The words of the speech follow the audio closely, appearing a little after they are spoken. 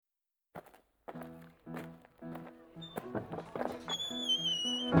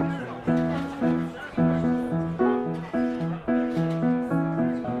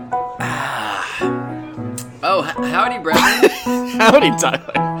Oh, howdy, Brendan. Howdy,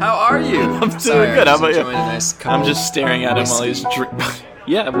 Tyler. How are you? I'm doing good. How about you? I'm just staring at him while he's drinking.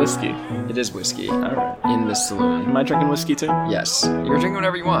 Yeah, whiskey. It is whiskey. All right. In the saloon. Am I drinking whiskey too? Yes. You're drinking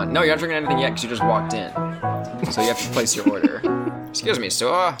whatever you want. No, you're not drinking anything yet because you just walked in. So you have to place your order. Excuse me,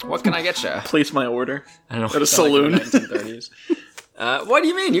 sir. What can I get you? Place my order. I don't know. At a saloon. Like 1930s. What do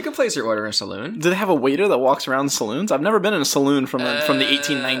you mean? You can place your order in a saloon. Do they have a waiter that walks around the saloons? I've never been in a saloon from the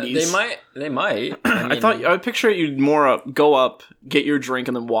 1890s. They might. I would picture you'd more go up, get your drink,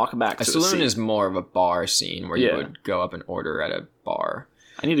 and then walk back to a saloon is more of a bar scene where you would go up and order at a bar.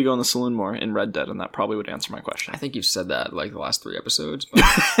 I need to go in the saloon more in Red Dead, and that probably would answer my question. I think you've said that like the last 3 episodes, but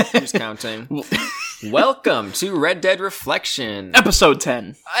who's counting? Welcome to Red Dead Reflection. Episode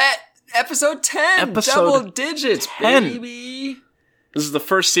 10. Episode 10! Double digits, 10. baby! This is the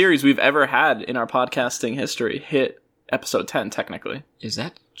first series we've ever had in our podcasting history hit episode 10, technically. Is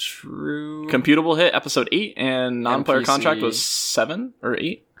that true? Computable hit episode 8, and non-player NPC. Contract was 7 or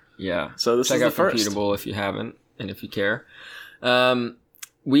 8. Yeah. So this Check is the out first. Computable if you haven't, and if you care.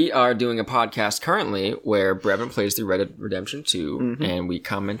 We are doing a podcast currently where Brevin plays through Red Dead Redemption 2, and we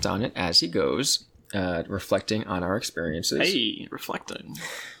comment on it as he goes, reflecting on our experiences. Hey, reflecting.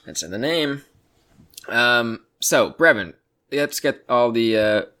 That's in the name. So, Brevin, let's get all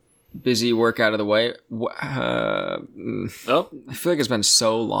the busy work out of the way. I feel like it's been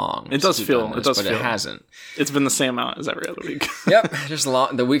so long. It does feel. It hasn't. It's been the same amount as every other week. Yep, just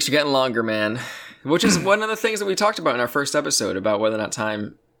the weeks are getting longer, man. Which is one of the things that we talked about in our first episode about whether or not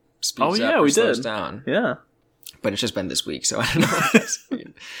time speeds up or slows down. Yeah. But it's just been this week, so I don't know what that's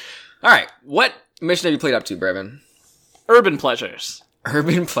mean. All right, what mission have you played up to, Brevin? Urban Pleasures.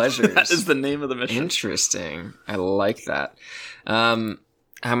 Urban Pleasures. That is the name of the mission. Interesting. I like that. How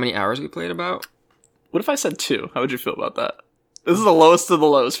many hours have you played about? What if I said 2? How would you feel about that? This is the lowest of the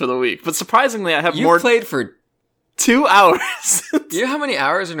lows for the week. But surprisingly, I have You more... played for 2 hours. You know how many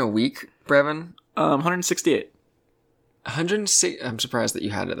hours in a week, Brevin? 168. 106. I'm surprised that you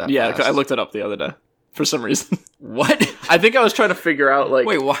had it that Yeah, fast. I looked it up the other day. For some reason. What? I think I was trying to figure out, like...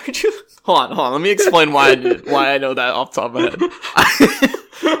 Wait, why did you... Hold on. Let me explain why I know that off the top of my head.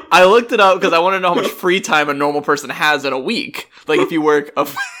 I looked it up because I want to know how much free time a normal person has in a week. Like, if you work...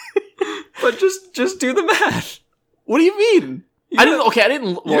 But just do the math. What do you mean? I didn't...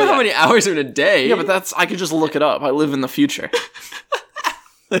 You know how many hours are in a day? Yeah, but I could just look it up. I live in the future.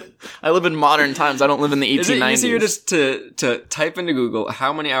 I live in modern times. I don't live in the 1890s. Is it easier just to type into Google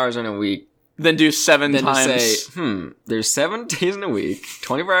how many hours in a week, then do 7 then times... to say, there's 7 days in a week,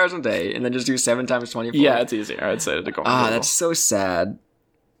 24 hours a day, and then just do 7 times 24? Yeah, it's easier. I'd say to go on Google. That's so sad.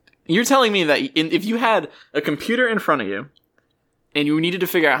 You're telling me that if you had a computer in front of you, and you needed to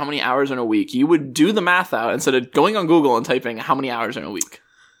figure out how many hours in a week, you would do the math out instead of going on Google and typing how many hours in a week.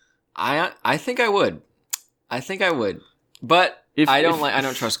 I think I would. But I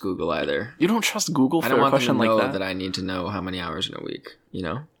don't trust Google either. You don't trust Google for a question like that? I don't want them to know that I need to know how many hours in a week, you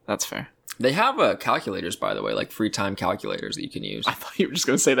know? That's fair. They have calculators, by the way, like free time calculators that you can use. I thought you were just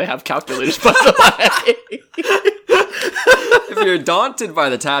going to say they have calculators, by the way. If you're daunted by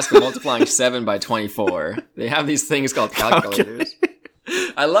the task of multiplying 7 by 24, they have these things called calculators.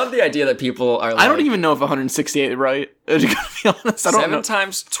 I love the idea that people are like... I don't even know if 168 is right. To be honest, I don't know. 7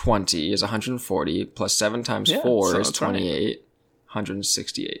 times 20 is 140, plus 7 times 4 is 28.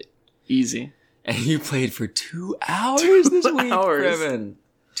 168. Easy. And you played for 2 hours this week, Brevin.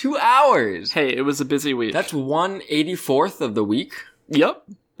 2 hours. Hey, it was a busy week. That's 1/84th of the week. Yep.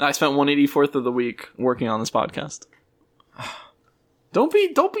 I spent 1/84th of the week working on this podcast. Don't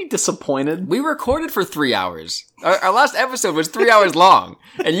be disappointed. We recorded for 3 hours. Our last episode was 3 hours long.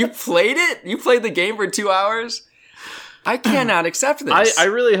 And you played it? You played the game for 2 hours? I cannot accept this. I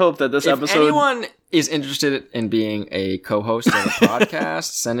really hope that this episode... If anyone is interested in being a co-host of a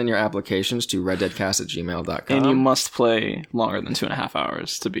podcast, send in your applications to reddeadcast@gmail.com. And you must play longer than 2.5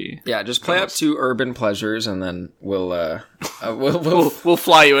 hours to be... Yeah, just play up to Urban Pleasures, and then we'll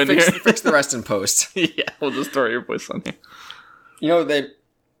fly you in here. Fix the rest in post. Yeah, we'll just throw your voice on here. You know,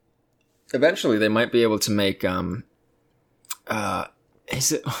 eventually they might be able to make, is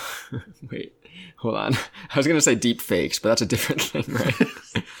it... Wait. Hold on. I was going to say deep fakes, but that's a different thing, right?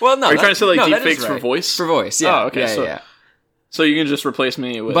 Well, no. Are you trying to say deep fakes right. for voice? For voice, yeah. Oh, okay. Yeah. So you can just replace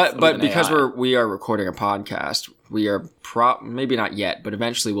me with But an because AI. we are recording a podcast, we are maybe not yet, but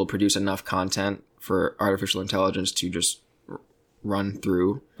eventually we'll produce enough content for artificial intelligence to just run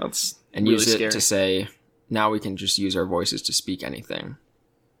through. That's and really use it scary. to say, now we can just use our voices to speak anything.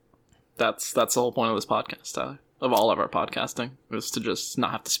 That's the whole point of this podcast, Tyler. Of all of our podcasting, is to just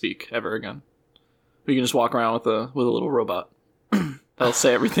not have to speak ever again. We can just walk around with a little robot that'll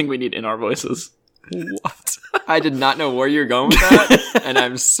say everything we need in our voices. What? I did not know where you're going with that, and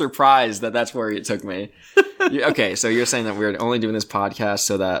I'm surprised that that's where it took me. Okay, so you're saying that we're only doing this podcast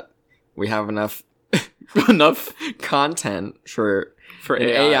so that we have enough content for an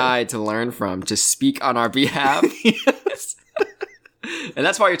AI to learn from, to speak on our behalf. Yes. And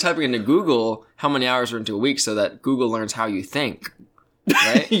that's why you're typing into Google how many hours are into a week, so that Google learns how you think.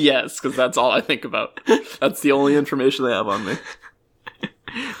 Right? Yes, because that's all I think about. That's the only information they have on me.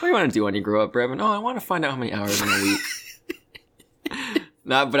 What do you want to do when you grow up, Brevin? Oh, I want to find out how many hours in a week.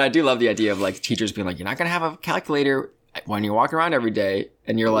 No, but I do love the idea of like teachers being like, you're not going to have a calculator when you're walking around every day.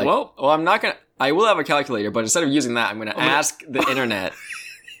 And you're like, well, I'm not going to, I will have a calculator, but instead of using that, I'm going to ask the internet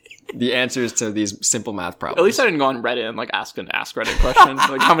the answers to these simple math problems. At least I didn't go on Reddit and like ask Reddit questions,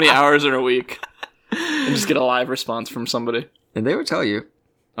 like how many hours in a week, and just get a live response from somebody. And they would tell you.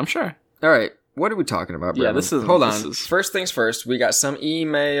 I'm sure. All right. What are we talking about, Brevin? Yeah, this is... Hold on. First things first, we got some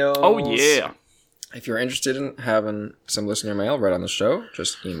emails. Oh, yeah. If you're interested in having some listener mail read on the show,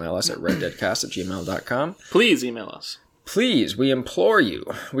 just email us at reddeadcast@gmail.com. Please email us. Please, we implore you.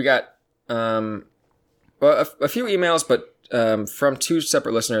 We got a few emails, but from two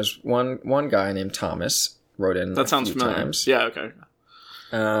separate listeners. One guy named Thomas wrote in that sounds familiar. Times. Yeah, okay.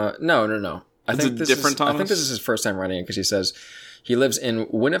 No. I think this is his first time writing it, because he says he lives in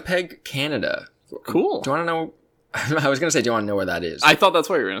Winnipeg, Canada. Cool. Do you want to know? I was going to say, do you want to know where that is? I thought that's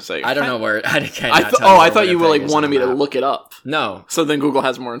what you were going to say. I don't know where. I thought you were like wanted me to look it up. No. So then Google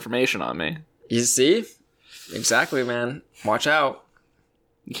has more information on me. You see? Exactly, man. Watch out.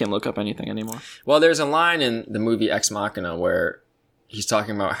 You can't look up anything anymore. Well, there's a line in the movie Ex Machina where he's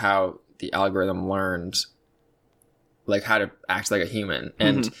talking about how the algorithm learned like how to act like a human.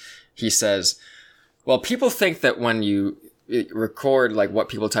 And he says, well, people think that when you record like what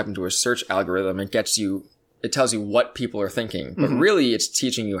people type into a search algorithm, it tells you what people are thinking, but really it's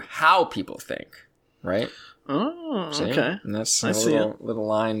teaching you how people think, right? Oh, See? okay. And that's a little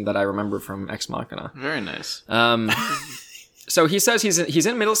line that I remember from Ex Machina. Very nice. So he says he's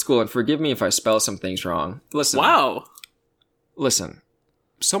in middle school, and forgive me if I spell some things wrong. Listen. Wow. Listen.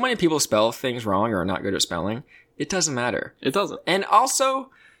 So many people spell things wrong or are not good at spelling. It doesn't matter. It doesn't. And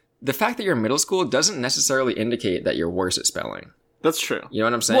also, the fact that you're in middle school doesn't necessarily indicate that you're worse at spelling. That's true. You know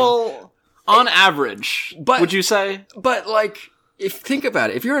what I'm saying? Well, on average, would you say? But like, think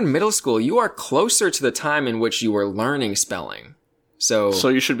about it. If you're in middle school, you are closer to the time in which you were learning spelling. So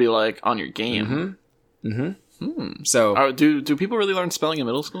you should be like on your game. So do people really learn spelling in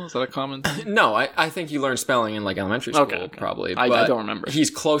middle school? Is that a common thing? No, I think you learn spelling in like elementary school, okay. probably. I don't remember. He's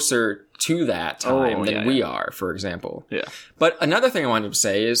closer to that time than we are, for example. Yeah. But another thing I wanted to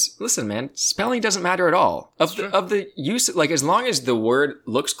say is, listen, man, spelling doesn't matter at all. Of the use, like as long as the word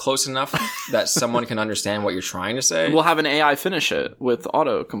looks close enough that someone can understand what you're trying to say. We'll have an AI finish it with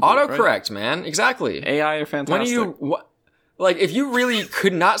autocorrect. Autocorrect, man. Exactly. AI are fantastic. Like if you really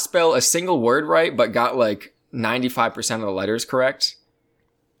could not spell a single word right, but got like 95% of the letters correct,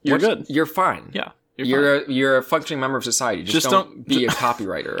 you're good. You're fine. Yeah. You're a functioning member of society. Just don't be a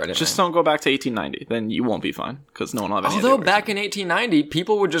copywriter or anything. Just don't go back to 1890. Then you won't be fine, because no one will have any Although idea back in 1890,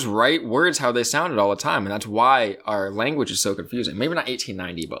 people would just write words how they sounded all the time, and that's why our language is so confusing. Maybe not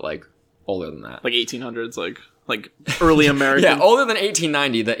 1890, but like older than that. Like 1800s, like early American. Yeah, older than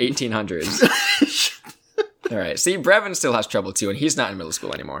 1890, the 1800s. All right. See, Brevin still has trouble too, and he's not in middle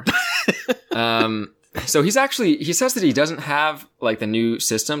school anymore. So he says that he doesn't have like the new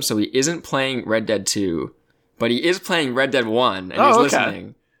system, so he isn't playing Red Dead 2, but he is playing Red Dead 1, and he's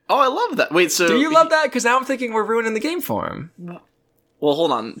listening. Oh, I love that. Wait, so... Do you love that? Because now I'm thinking we're ruining the game for him. Well,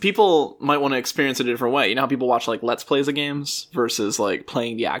 hold on. People might want to experience it a different way. You know how people watch like Let's Plays of games versus like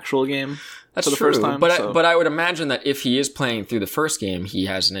playing the actual game for the first time? But I would imagine that if he is playing through the first game, he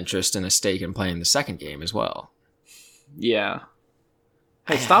has an interest and a stake in playing the second game as well. Yeah.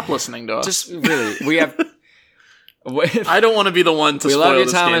 Hey, stop listening to us. Just really, we have... I don't want to be the one to spoil We love you,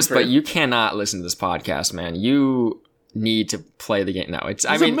 this Thomas, game for but you cannot listen to this podcast, man. You need to play the game. No, He's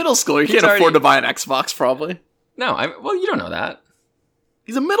a middle schooler. He can't afford to buy an Xbox, probably. No, well, you don't know that.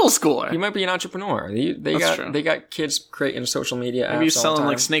 He's a middle schooler. He might be an entrepreneur. They got kids creating social media apps. Maybe he's selling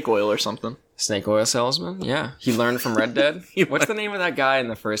like snake oil or something. Snake oil salesman? Yeah. He learned from Red Dead. What's the name of that guy in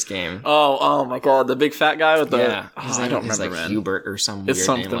the first game? Oh my god, the big fat guy with the... Yeah. I don't remember, like man. Hubert or some it's weird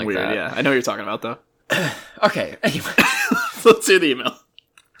something name like weird, that. yeah. I know what you're talking about, though. Okay, anyway. Let's see the email.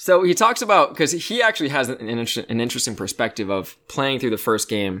 So he talks about, because he actually has an interesting perspective of playing through the first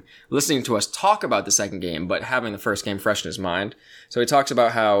game, listening to us talk about the second game, but having the first game fresh in his mind. So he talks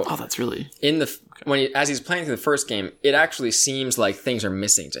about how... Oh, that's really... As he's playing through the first game, it actually seems like things are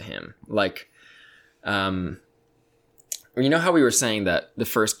missing to him. Like, you know how we were saying that the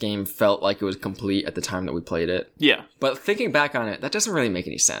first game felt like it was complete at the time that we played it? Yeah. But thinking back on it, that doesn't really make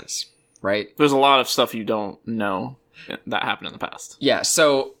any sense, right? There's a lot of stuff you don't know that happened in the past. Yeah,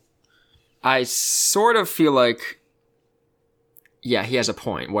 so I sort of feel like, yeah, he has a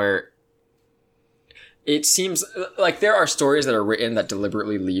point where it seems like there are stories that are written that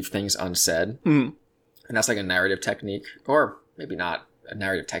deliberately leave things unsaid. Mm-hmm. And that's like a narrative technique, or maybe not a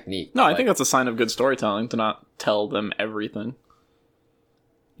narrative technique. No, I think that's a sign of good storytelling to not tell them everything.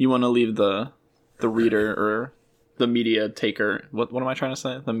 You want to leave the reader or the media taker. What am I trying to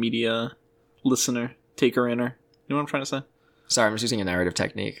say? The media listener, taker inner. You know what I'm trying to say? Sorry, I'm just using a narrative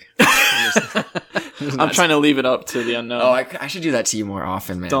technique. I'm trying to leave it up to the unknown. Oh, I should do that to you more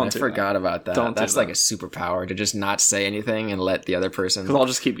often, man. I forgot about that. That's like a superpower to just not say anything and let the other person. Because I'll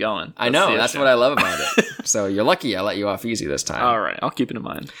just keep going. I know. That's what I love about it. So you're lucky I let you off easy this time. All right. I'll keep it in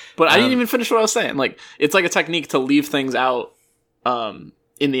mind. But I didn't even finish what I was saying. Like, it's like a technique to leave things out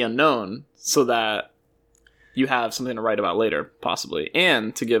in the unknown so that you have something to write about later, possibly,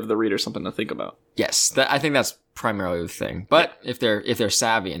 and to give the reader something to think about. Yes, I think that's primarily the thing. But if they're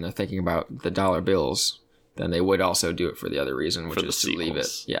savvy and they're thinking about the dollar bills, then they would also do it for the other reason, which is to leave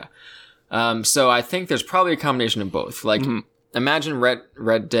it. Yeah. So I think there's probably a combination of both. Like, imagine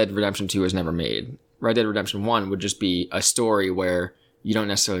Red Dead Redemption 2 was never made. Red Dead Redemption 1 would just be a story where you don't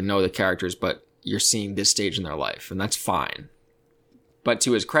necessarily know the characters, but you're seeing this stage in their life, and that's fine. But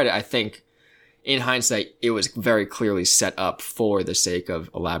to his credit, I think in hindsight, it was very clearly set up for the sake of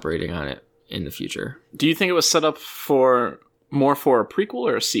elaborating on it in the future. Do you think it was set up more for a prequel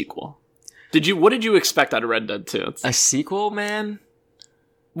or a sequel? What did you expect out of Red Dead 2? A sequel, man?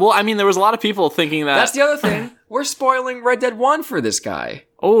 Well, I mean, there was a lot of people thinking that... That's the other thing. We're spoiling Red Dead 1 for this guy.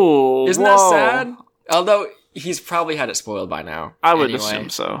 Oh, Isn't that sad? Although, he's probably had it spoiled by now. I would assume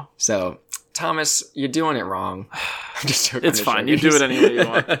so. So, Thomas, you're doing it wrong. I'm just joking. It's fine. You do it any way you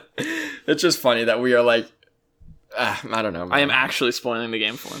want. It's just funny that we are like... I don't know. Man. I am actually spoiling the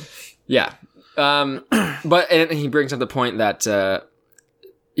game for him. Yeah. But and he brings up the point that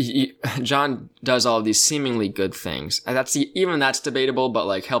John does all of these seemingly good things. And that's debatable, but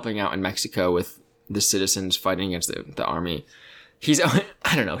like helping out in Mexico with the citizens fighting against the army.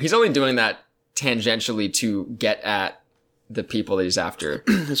 I don't know. He's only doing that tangentially to get at the people that he's after.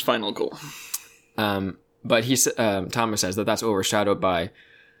 His final goal. But Thomas says that that's overshadowed by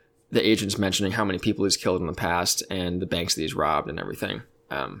the agents mentioning how many people he's killed in the past and the banks that he's robbed and everything.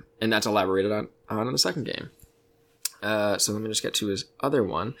 And that's elaborated on in the second game. So let me just get to his other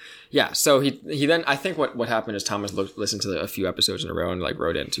one. Yeah, so he then, I think what happened is Thomas listened to a few episodes in a row and like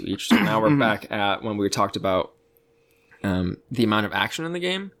wrote into each. So now we're back at when we talked about the amount of action in the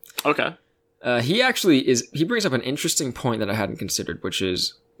game. Okay. He brings up an interesting point that I hadn't considered, which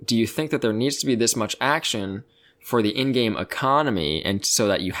is, do you think that there needs to be this much action for the in-game economy and so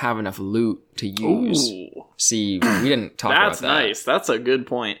that you have enough loot to use? Ooh. See, we didn't talk about that. That's nice. That's a good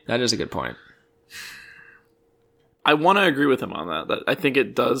point. That is a good point. I want to agree with him on that. I think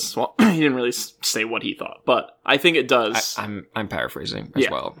it does. Well, he didn't really say what he thought, but I think it does. I'm paraphrasing as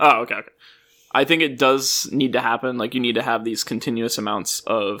well. Oh, okay. I think it does need to happen. Like, you need to have these continuous amounts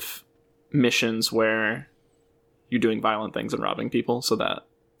of missions where you're doing violent things and robbing people so that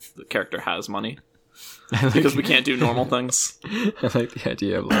the character has money. Because we can't do normal things. I like the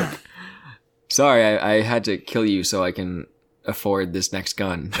idea of like, sorry, I had to kill you so I can afford this next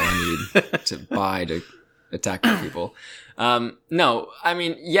gun that I need to buy to attack people. No, I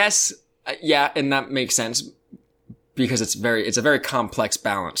mean, yes, yeah, and that makes sense because it's a very complex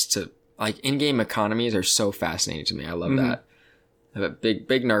balance to, like, in-game economies are so fascinating to me. I love that. I have a big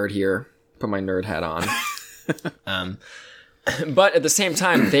nerd here. Put my nerd hat on. But at the same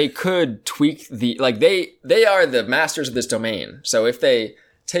time, they could tweak they are the masters of this domain. So if they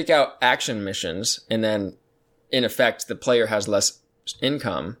take out action missions and then in effect the player has less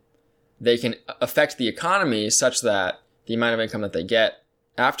income, they can affect the economy such that the amount of income that they get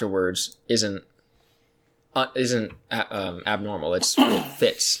afterwards isn't abnormal. It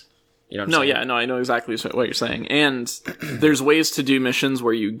fits. You know what I'm saying? Yeah, no, I know exactly what you're saying. And there's ways to do missions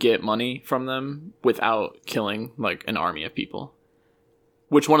where you get money from them without killing, like, an army of people.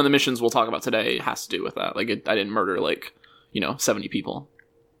 Which one of the missions we'll talk about today has to do with that. Like, I didn't murder, 70 people.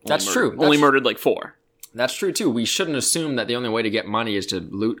 That's true. Only murdered, 4. That's true, too. We shouldn't assume that the only way to get money is to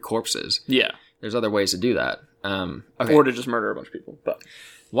loot corpses. Yeah. There's other ways to do that. Okay. Or to just murder a bunch of people. But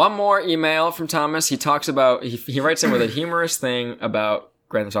one more email from Thomas. He talks about... He writes in with a humorous thing about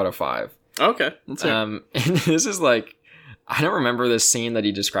Grand Theft Auto 5. Okay, let's hear it. And this is like... I don't remember this scene that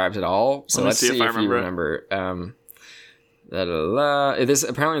he describes at all, so let's see if you remember.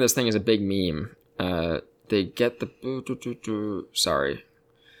 Apparently this thing is a big meme. they get the sorry.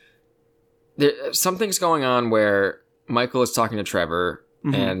 Something's going on where Michael is talking to Trevor,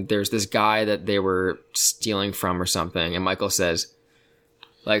 and there's this guy that they were stealing from or something, and Michael says,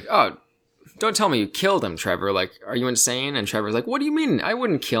 like, "Oh, don't tell me you killed him, Trevor. Like, are you insane?" And Trevor's like, "What do you mean? I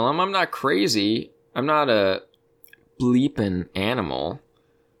wouldn't kill him. I'm not crazy. I'm not a bleeping animal."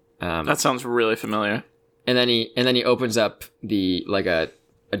 That sounds really familiar. And then he opens up a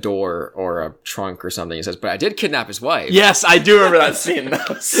door or a trunk or something. He says, "But I did kidnap his wife." Yes, I do remember that scene.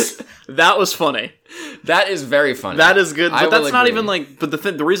 That was funny. That is very funny. That is good. But that's not agree. even like. But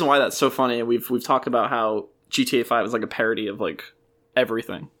the reason why that's so funny, we've talked about how GTA 5 is like a parody of like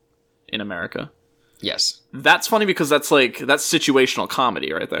everything in America. Yes. That's funny because that's situational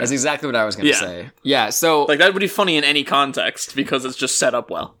comedy right there. That's exactly what I was going to say. Yeah, so like that would be funny in any context because it's just set up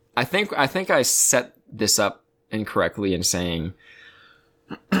well. I think I set this up incorrectly in saying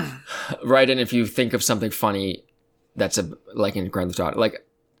right, and if you think of something funny that's like in Grand Theft Auto, like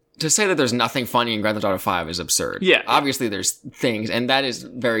to say that there's nothing funny in Grand Theft Auto 5 is absurd. Yeah. Obviously there's things, and that is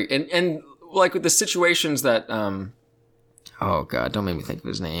very and like with the situations that oh god, don't make me think of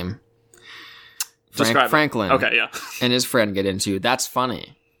his name. Franklin. Okay, yeah. And his friend get into, that's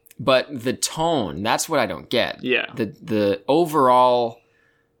funny. But the tone, that's what I don't get. Yeah. The overall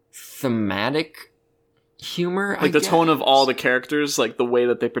thematic humor, like the tone of all the characters, like the way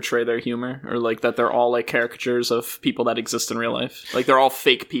that they portray their humor, or like that they're all like caricatures of people that exist in real life. Like they're all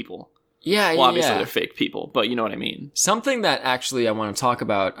fake people. Yeah, well, obviously they're fake people, but you know what I mean. Something that actually I want to talk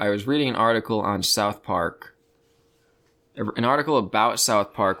about, I was reading an article on South Park, an article about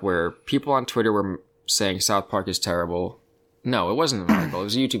South Park where people on Twitter were saying South Park is terrible. No, it wasn't an article. It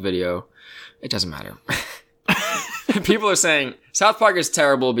was a YouTube video. It doesn't matter. People are saying South Park is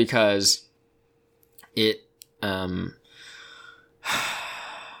terrible because it, I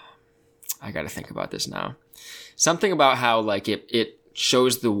gotta think about this now. Something about how like it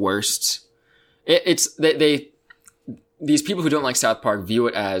shows the worst. These people who don't like South Park view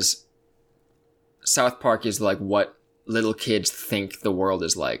it as South Park is like what little kids think the world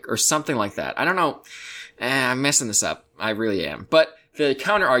is like, or something like that. I don't know. I'm messing this up. I really am. But the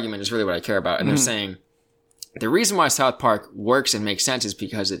counter argument is really what I care about. And they're saying the reason why South Park works and makes sense is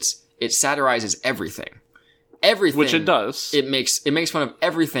because it satirizes everything. Everything. Which it does. It makes fun of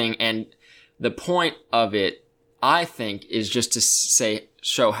everything. And the point of it, I think, is just to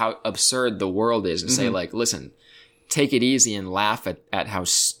show how absurd the world is and say like, listen, take it easy and laugh at how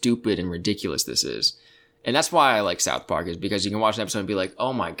stupid and ridiculous this is. And that's why I like South Park, is because you can watch an episode and be like,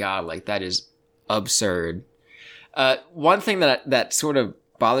 oh my god, like that is absurd. One thing that sort of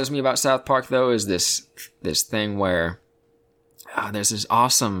bothers me about South Park though is this thing where there's this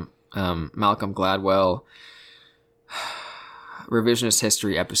awesome Malcolm Gladwell revisionist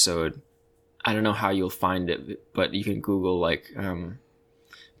history episode. I don't know how you'll find it, but you can Google like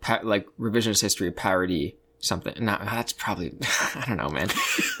revisionist history parody something. No, that's probably I don't know, man.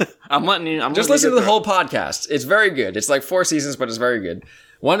 I'm just listen to the whole podcast. It's very good. It's like 4 seasons, but it's very good.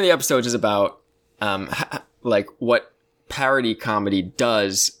 One of the episodes is about like what parody comedy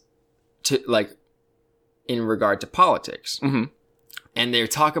does to like in regard to politics. Mm-hmm. And they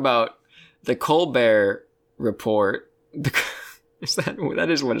talk about the Colbert Report. That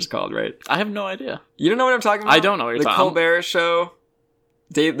is what it's called, right? I have no idea. You don't know what I'm talking about? I don't know what you're talking about. The Colbert Show?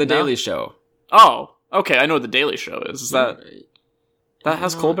 The Daily Show. Oh, okay. I know what the Daily Show is. Is that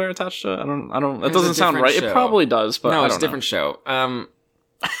has Colbert attached to it? I don't. That doesn't sound right. Show. It probably does, but no, it's a different show.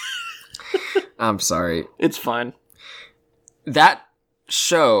 I'm sorry. It's fine. That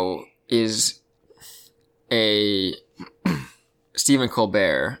show is a Stephen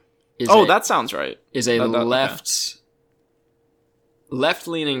Colbert. That sounds right. Is a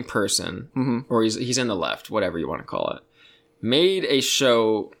left-leaning person, or he's in the left, whatever you want to call it, made a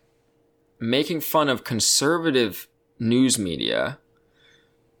show making fun of conservative news media,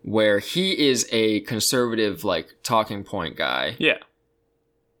 where he is a conservative, like, talking point guy. Yeah.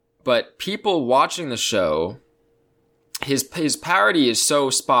 But people watching the show, his parody is so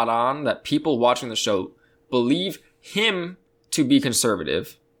spot on that people watching the show believe him to be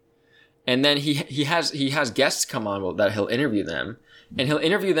conservative. And then he has guests come on that he'll interview them. And he'll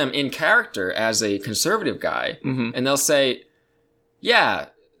interview them in character as a conservative guy. Mm-hmm. And they'll say, yeah,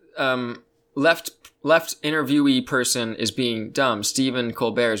 left interviewee person is being dumb. Stephen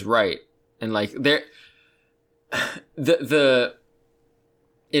Colbert's right. And like the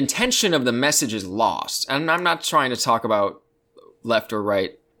intention of the message is lost. And I'm not trying to talk about left or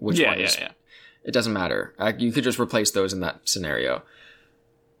right, which one is. Yeah. It doesn't matter. You could just replace those in that scenario.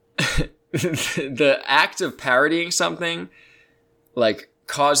 The act of parodying something like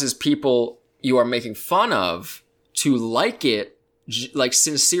causes people you are making fun of to like it, like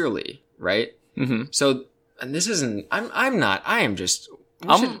sincerely, right? Mm-hmm. So, and this isn't. I'm not. I am just.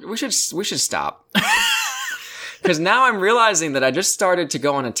 We should stop. Because now I'm realizing that I just started to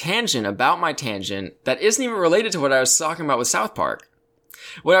go on a tangent about my tangent that isn't even related to what I was talking about with South Park.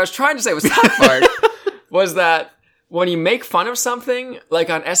 What I was trying to say with South Park was that when you make fun of something, like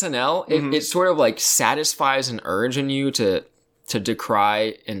on SNL, it sort of like satisfies an urge in you to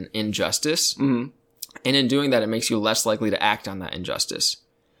decry an injustice. Mm-hmm. And in doing that, it makes you less likely to act on that injustice.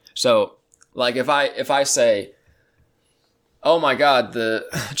 So, like if I say, oh my God, the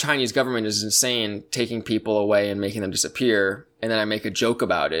Chinese government is insane, taking people away and making them disappear, and then I make a joke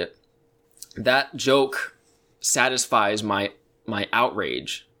about it, that joke satisfies my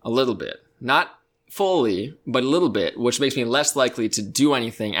outrage a little bit. Not fully, but a little bit, which makes me less likely to do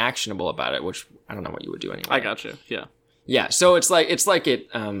anything actionable about it, which I don't know what you would do anyway. I got you. Yeah. Yeah, so it's like it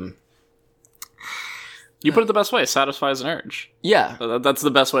you put it the best way, it satisfies an urge. Yeah. That's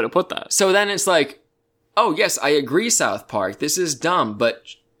the best way to put that. So then it's like, oh yes, I agree, South Park, this is dumb, but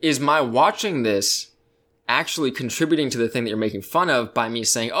is my watching this actually contributing to the thing that you're making fun of by me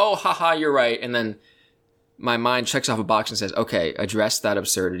saying, oh, haha, you're right, and then my mind checks off a box and says, okay, address that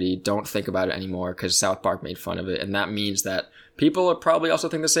absurdity, don't think about it anymore, because South Park made fun of it, and that means that people will probably also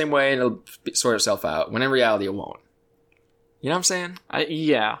think the same way, and it'll sort itself out, when in reality it won't. You know what I'm saying?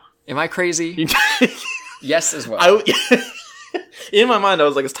 Yeah. Am I crazy? Yes, as well. In my mind, I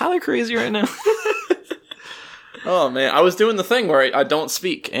was like, is Tyler crazy right now? Oh, man. I was doing the thing where I don't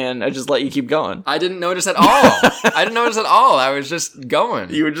speak, and I just let you keep going. I didn't notice at all. I was just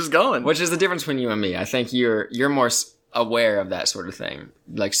going. You were just going. Which is the difference between you and me. I think you're more aware of that sort of thing.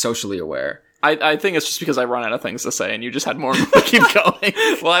 Like, socially aware. I think it's just because I run out of things to say, and you just had more to keep going.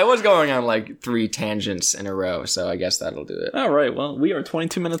 Well, I was going on, like, 3 tangents in a row, so I guess that'll do it. All right. Well, we are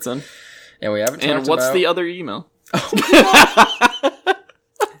 22 minutes in. And we haven't talked And what's the other email?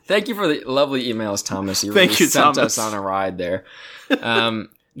 Thank you for the lovely emails, Thomas. You Thank you, sent Thomas. us on a ride there.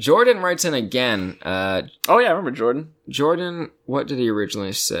 Jordan writes in again. Oh, yeah, I remember Jordan. Jordan, what did he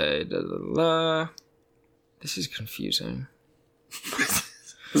originally say? This is confusing.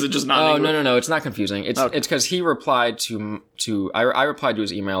 Is it just not? Oh, no. It's not confusing. It's because he replied to I replied to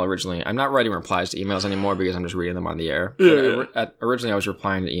his email originally. I'm not writing replies to emails anymore because I'm just reading them on the air. Yeah. Originally, I was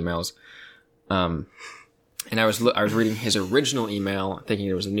replying to emails. And I was reading his original email, thinking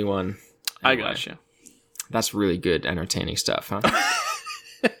it was a new one. Anyway, I got you. That's really good, entertaining stuff, huh?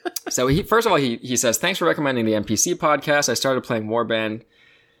 So first of all, he says, thanks for recommending the NPC podcast. I started playing Warband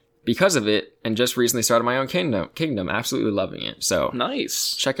because of it, and just recently started my own kingdom. Absolutely loving it. So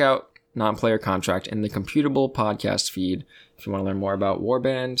nice. Check out Non-Player Contract in the Computable podcast feed if you want to learn more about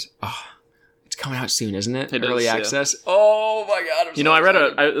Warband. Oh, it's coming out soon, isn't it? Early access. Yeah. Oh my God! I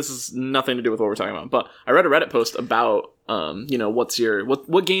read this is nothing to do with what we're talking about, but I read a Reddit post about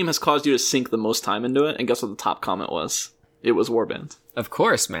what game has caused you to sink the most time into it, and guess what the top comment was? It was Warband. Of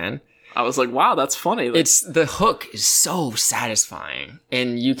course, man. I was like, wow, that's funny. It's the hook is so satisfying,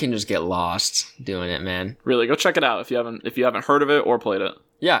 and you can just get lost doing it, man. Really, go check it out if you haven't heard of it or played it.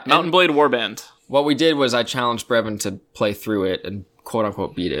 Yeah, Mountain Blade Warband. What we did was I challenged Brevin to play through it and quote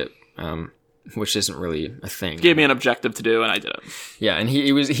unquote beat it, which isn't really a thing. Gave me an objective to do, and I did it. Yeah, and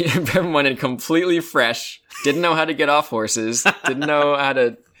Brevin went in completely fresh, didn't know how to get off horses, didn't know how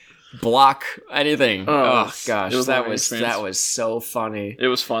to block anything. Oh gosh, that was so funny. It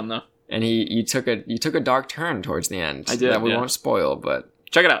was fun though. And you took a dark turn towards the end. I did. That we won't spoil, but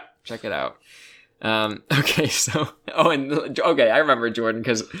check it out. Check it out. Okay, so I remember Jordan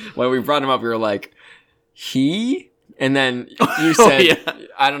because when we brought him up, we were like, and then you said,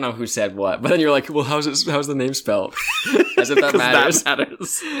 I don't know who said what, but then you're like, well, how's the name spelled? As if that matters. That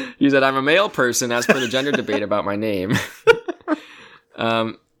matters. You said I'm a male person as per the gender debate about my name.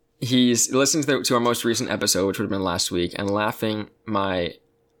 He's listened to our most recent episode, which would have been last week, and laughing my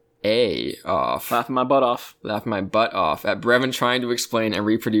butt off at Brevin trying to explain and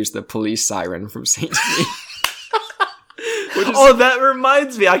reproduce the police siren from Saint Me. That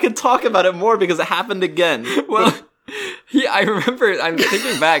reminds me. I could talk about it more because it happened again. Well, I'm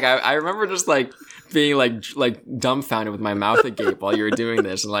thinking back. I remember just like being like dumbfounded with my mouth agape while you were doing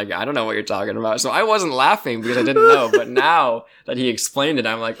this, and like I don't know what you're talking about. So I wasn't laughing because I didn't know. But now that he explained it,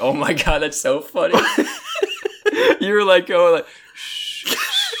 I'm like, oh my God, that's so funny. You were like,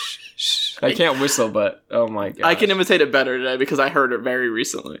 shh. I can't whistle, but oh my God. I can imitate it better today because I heard it very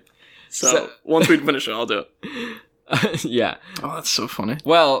recently. So once we finish it, I'll do it. Yeah. Oh, that's so funny.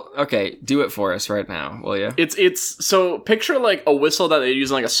 Well, okay, do it for us right now, will you? It's so picture like a whistle that they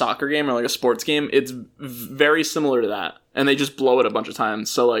use in like a soccer game or like a sports game. It's very similar to that, and they just blow it a bunch of times.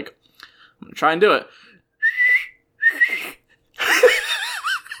 So like, I'm gonna try and do it.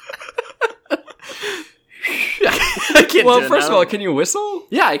 I can't Well, do it first now. of all, can you whistle?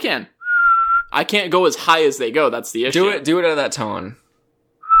 Yeah, I can. I can't go as high as they go. That's the issue. Do it out of that tone.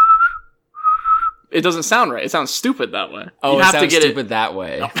 It doesn't sound right. It sounds stupid that way. Oh, you it have sounds to get stupid that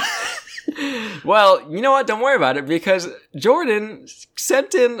way. Well, you know what? Don't worry about it because Jordan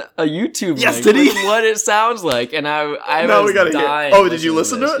sent in a YouTube link did he? with what it sounds like, and I No, was we gotta dying. hear. Oh, did you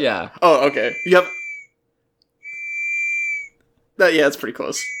listen to this. it? Yeah. Oh, okay. You have. Yeah, it's pretty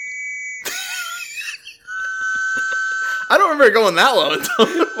close. I don't remember it going that low.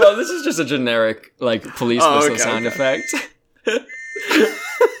 Well, this is just a generic like police whistle sound effect.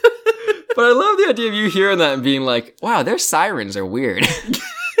 But I love the idea of you hearing that and being like, "Wow, their sirens are weird."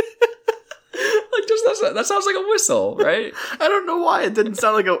 Like, just that sounds like a whistle, right? I don't know why it didn't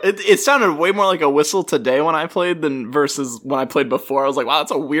sound like a. It sounded way more like a whistle today when I played than versus when I played before. I was like, wow,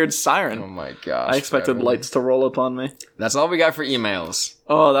 that's a weird siren. Oh my gosh! I expected Brevin. lights to roll upon me. That's all we got for emails.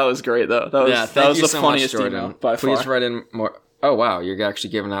 Oh, that was great though. That was Yeah, that thank was you the so funniest much, Jordan. email by Please far. write in more. Oh wow, you're actually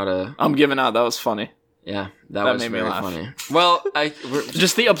giving out a. I'm giving out. That was funny. Yeah, that That was made me very laugh. funny. Well,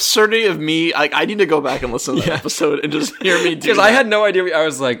 Just the absurdity of me. I need to go back and listen to that episode and just hear me do because that. I had no idea. I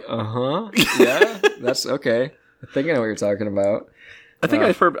was like, yeah, that's okay. I think I know what you're talking about. I think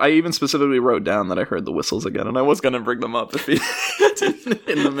I even specifically wrote down that I heard the whistles again, and I was going to bring them up if he in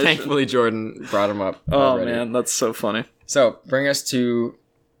the mission. Thankfully, Jordan brought them up. Oh already. man, that's so funny. So bring us to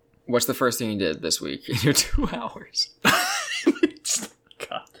what's the first thing you did this week in your 2 hours?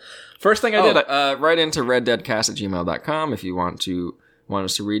 God. First thing I did, write into reddeadcast@gmail.com if you want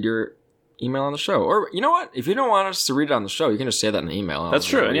us to read your email on the show. Or you know what? If you don't want us to read it on the show, you can just say that in the email. that's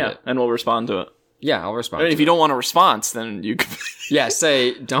true, and yeah, and we'll respond to it. Yeah, I'll respond. I mean, if you don't want a response, then you can. Yeah,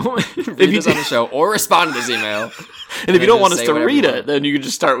 say don't read this on the show or respond to this email. And if you don't want us say to whatever read you it, want. then you can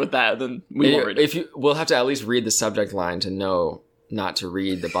just start with that. Then we won't read it. We'll have to at least read the subject line to know not to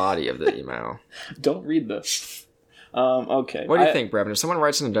read the body of the email. Don't read this. Okay. What do you think, Brevin? If someone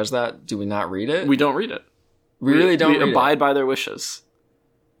writes in and does that, do we not read it? We don't read it. We really don't We read abide it. by their wishes.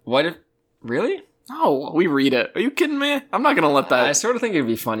 What if... Really? No, we read it. Are you kidding me? I'm not going to let that. I sort of think it'd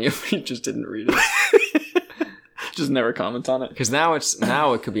be funny if we just didn't read it. Just never comment on it. Because now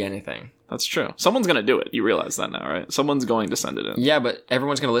it could be anything. That's true. Someone's going to do it. You realize that now, right? Someone's going to send it in. Yeah, but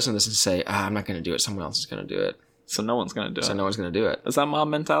everyone's going to listen to this and say, I'm not going to do it. Someone else is going to do it. So no one's going to do So it. no one's going to do it. Is that mob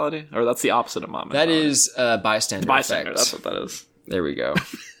mentality? Or that's the opposite of mob That mentality? is bystander bystander. effect. That's what that is. There we go.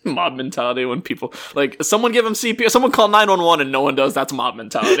 Mob mentality when people like someone give them CPR, someone call 911 and no one does. That's mob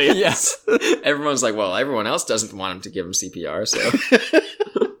mentality. Yes. Everyone's like, well, everyone else doesn't want him to give him CPR, so...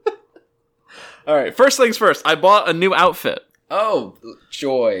 All right. First things first. I bought a new outfit, Oh,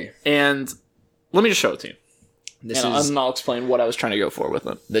 joy. and let me just show it to you. This And is I'll explain what I was trying to go for with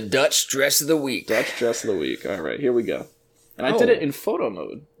it. the Dutch dress of the week. Dutch dress of the week. All right, here we go. And I did it in photo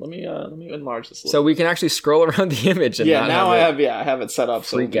mode. Let me enlarge this a little. So we can actually scroll around the image and yeah, not now have it I have it set up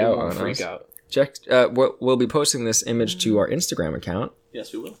so freak you out won't on freak us. out. check. We'll be posting this image to our Instagram account.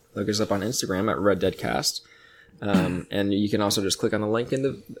 Yes, we will. Look us up on Instagram at Red Dead Cast. And you can also just click on the link in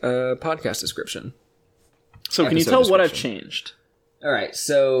the podcast description. So can you Episode tell what I've description. changed? All right,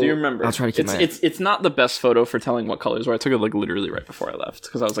 so Do you remember? I'll try to keep it's not the best photo for telling what colors were. I took it like literally right before I left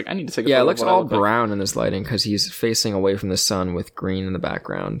because I was like, I need to take a Yeah, photo it looks of what I all look like. brown in this lighting because he's facing away from the sun with green in the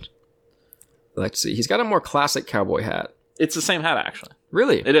background. Let's see. He's got a more classic cowboy hat. It's the same hat actually.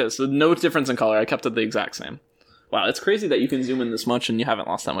 Really? It is. No difference in color. I kept it the exact same. Wow, it's crazy that you can zoom in this much and you haven't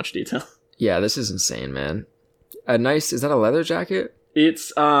lost that much detail. Yeah, this is insane, man. Is that a leather jacket?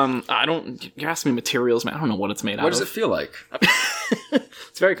 It's you're asking me materials, man. I don't know what it's made out of. What does it feel like?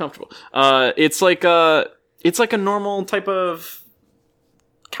 It's very comfortable. It's like a normal type of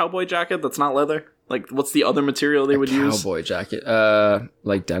cowboy jacket that's not leather. Like, what's the other material they would use? Cowboy jacket.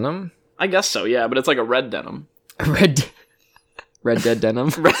 Like denim? I guess so, yeah, but it's like a red denim. Red Dead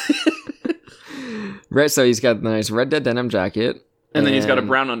denim? So he's got the nice Red Dead denim jacket. And then he's got a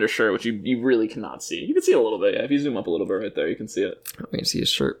brown undershirt, which you really cannot see. You can see it a little bit, yeah. If you zoom up a little bit right there, you can see it. We can see his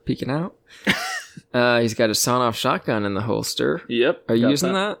shirt peeking out. He's got a sawn-off shotgun in the holster. Yep. Are you got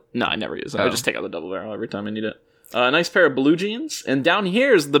using that? No, I never use it. Oh. I just take out the double barrel every time I need it. A nice pair of blue jeans. And down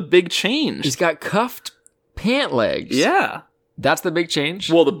here is the big change. He's got cuffed pant legs. Yeah. That's the big change?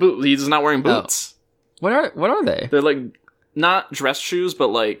 Well, the boot. He's not wearing boots. What are they? They're like not dress shoes, but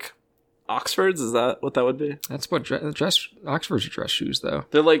like Oxfords. Is that what that would be? That's what Oxford's are dress shoes, though.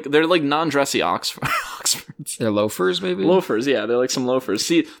 They're like non-dressy Oxfords. They're loafers, maybe? Loafers, yeah. They're like some loafers.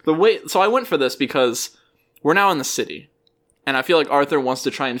 See, so I went for this because we're now in the city. And I feel like Arthur wants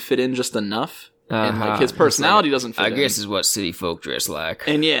to try and fit in just enough. And like his personality doesn't fit in. is what city folk dress like.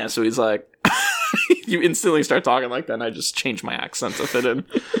 And yeah, so he's like, you instantly start talking like that, and I just change my accent to fit in.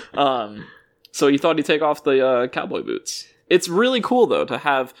 So you thought he'd take off the cowboy boots. It's really cool, though, to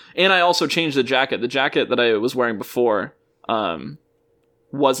have... And I also changed the jacket. The jacket that I was wearing before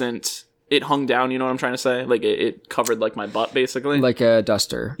wasn't... It hung down, you know what I'm trying to say? Like, it covered, like, my butt, basically. Like a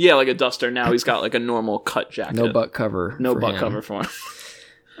duster. Yeah, like a duster. Now he's got, like, a normal cut jacket. No butt cover. No butt cover for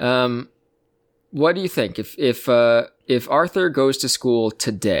him. What do you think? If Arthur goes to school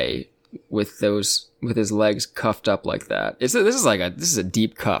today with his legs cuffed up like that, this is a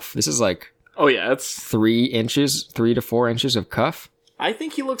deep cuff. This is like... Oh, yeah, it's... 3 to 4 inches of cuff? I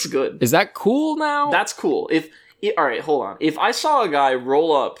think he looks good. Is that cool now? That's cool. All right, hold on. If I saw a guy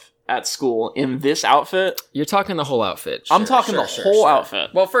roll up at school in this outfit... You're talking the whole outfit. I'm talking the whole outfit.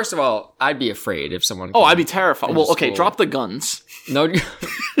 Well, first of all, I'd be afraid if someone... Oh, I'd be terrified. Well, okay, drop the guns. No,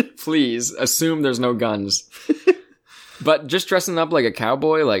 please, assume there's no guns. But just dressing up like a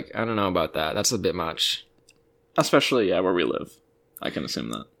cowboy, like, I don't know about that. That's a bit much. Especially, yeah, where we live. I can assume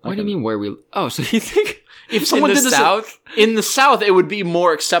that. What do you mean where we... Oh, so you think... If someone in the did this South? In the South, it would be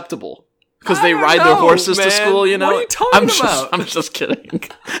more acceptable. Because they I ride don't their know, horses to man. school, you know? What are you talking about? I'm just kidding.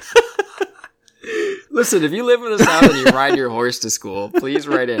 Listen, if you live in the South and you ride your horse to school, please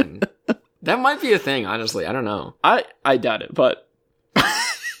write in. That might be a thing, honestly. I don't know. I doubt it, but...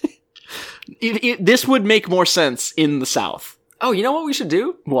 this would make more sense in the South. Oh, you know what we should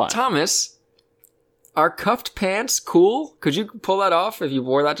do? What? Thomas, are cuffed pants cool? Could you pull that off if you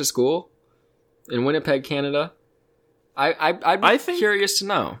wore that to school? In Winnipeg, Canada? I'd be curious to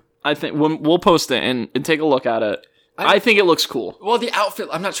know. I think we'll post it and take a look at it. I think it looks cool. Well, the outfit,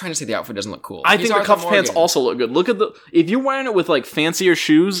 I'm not trying to say the outfit doesn't look cool. I think the cuffed pants also look good. Look at if you're wearing it with like fancier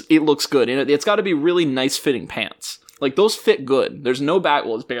shoes, it looks good. And it's got to be really nice fitting pants. Like those fit good. There's no bag.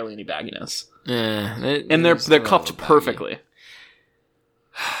 Well, there's barely any bagginess. And they're cuffed perfectly.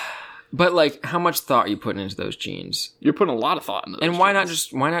 But like, how much thought are you putting into those jeans? You're putting a lot of thought into those. And why not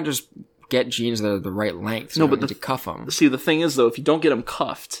just get jeans that are the right length? So no, but to cuff them. See, the thing is though, if you don't get them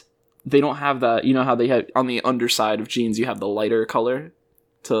cuffed, they don't have that. You know how they have on the underside of jeans, you have the lighter color.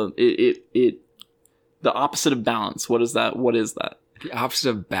 To the opposite of balance. What is that? The opposite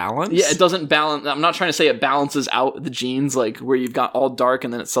of balance? Yeah, it doesn't balance. I'm not trying to say it balances out the jeans, like where you've got all dark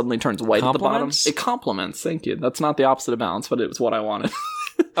and then it suddenly turns white at the bottom. It complements. Thank you. That's not the opposite of balance, but it was what I wanted.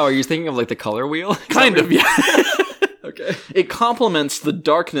 Oh, are you thinking of like the color wheel? Kind of, yeah. Okay. It complements the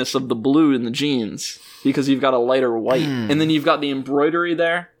darkness of the blue in the jeans because you've got a lighter white. And then you've got the embroidery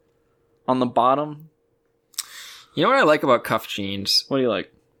there on the bottom. You know what I like about cuffed jeans? What do you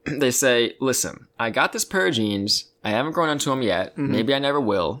like? They say, listen, I got this pair of jeans. I haven't grown into them yet. Mm-hmm. Maybe I never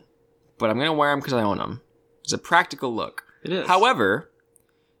will. But I'm going to wear them because I own them. It's a practical look. It is. However,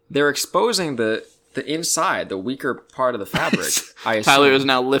 they're exposing the inside, the weaker part of the fabric. I assume. Tyler is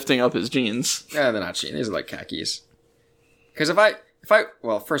now lifting up his jeans. Yeah, they're not jeans. These are like khakis. Because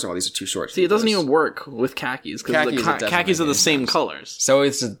well, first of all, these are too short. See, it doesn't even work with khakis because khakis are the same colors. So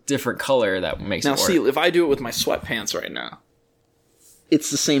it's a different color that makes it work. Now, see, if I do it with my sweatpants right now, it's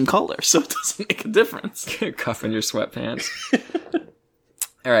the same color, so it doesn't make a difference. Cuff in your sweatpants.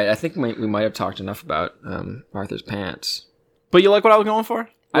 All right, I think we might have talked enough about Arthur's pants. But you like what I was going for?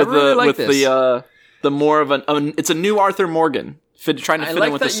 I really like this. The more of it's a new Arthur Morgan. Trying to fit in with the city. I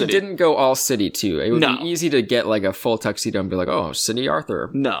like that you didn't go all city too. It would be easy to get like a full tuxedo and be like, "Oh, City Arthur."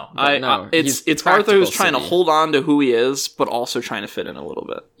 No, it's Arthur who's trying to hold on to who he is, but also trying to fit in a little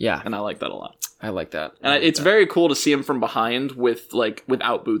bit. Yeah, and I like that a lot. I like that. And it's very cool to see him from behind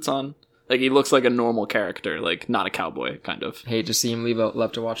without boots on. Like he looks like a normal character, like not a cowboy, kind of. Hate to see him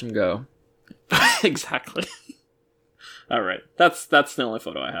left to watch him go. Exactly. All right, that's the only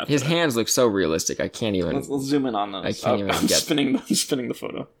photo I have. His hands look so realistic. I can't even. Let's zoom in on those. I can't even I'm get. spinning the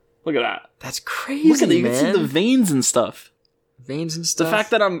photo. Look at that. That's crazy. Look at it. You man. can see the veins and stuff. Veins and stuff. The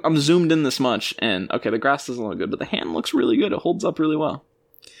fact that I'm zoomed in this much, and okay, the grass doesn't look good, but the hand looks really good. It holds up really well.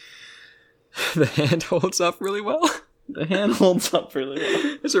 The hand holds up really well. The hand holds up really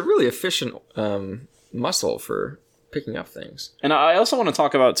well. It's a really efficient muscle for picking up things. And I also want to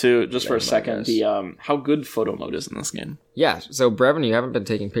talk about too, just for a second, the how good photo mode is in this game. Yeah, so Brevin, you haven't been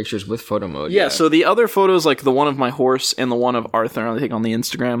taking pictures with photo mode yet. yet. So the other photos, like the one of my horse and the one of Arthur, I think on the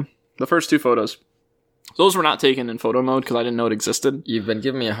Instagram, the first two photos, those were not taken in photo mode because I didn't know it existed. You've been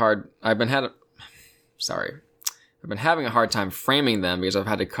giving me I've been having a hard time framing them because I've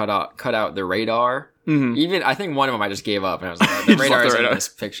had to cut out the radar. Mm-hmm. Even I think one of them I just gave up and I was like, the radar is in this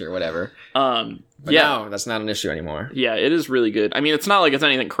picture, whatever. But no, that's not an issue anymore. Yeah, it is really good. I mean, it's not like it's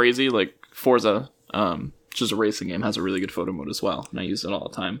anything crazy. Like Forza, just a racing game, has a really good photo mode as well, and I use it all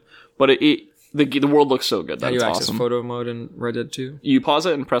the time. But the world looks so good. How do you access photo mode in Red Dead 2? You pause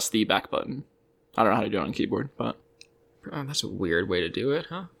it and press the back button. I don't know how to do it on keyboard, but Oh, that's a weird way to do it,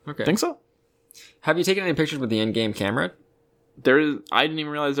 huh? Okay. I think so. Have you taken any pictures with the in-game camera? I didn't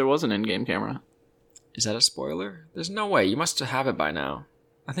even realize there was an in-game camera. Is that a spoiler? There's no way. You must have it by now.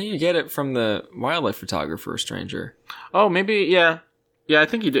 I think you get it from the wildlife photographer, Stranger. Oh, maybe, yeah. Yeah, I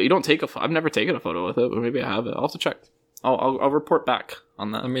think you do. You don't take I've never taken a photo with it, but maybe I have it. I'll have to check. I'll report back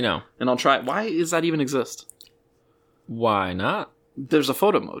on that. Let me know. And I'll try it. Why does that even exist? Why not? There's a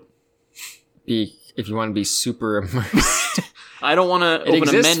photo mode. If you want to be super immersed. I don't want to open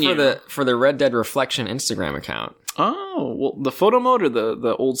a menu. for the Red Dead Reflection Instagram account. Oh, well, the photo mode or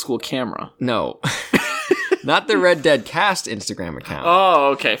the old school camera? No. Not the Red Dead Cast Instagram account.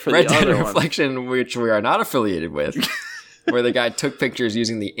 Oh, okay. For Red the Dead other Reflection, which we are not affiliated with, where the guy took pictures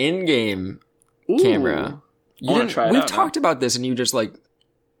using the in-game camera. I want to try it We've out talked about this, and you just like...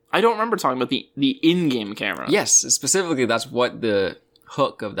 I don't remember talking about the in-game camera. Yes, specifically, that's what the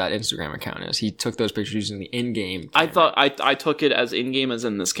hook of that Instagram account is. He took those pictures using the in-game camera. I thought I took it as in-game as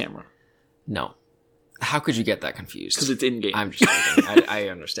in this camera. No. How could you get that confused? Because it's in-game. I'm just joking. I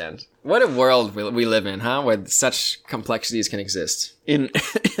understand. What a world we live in, huh? Where such complexities can exist.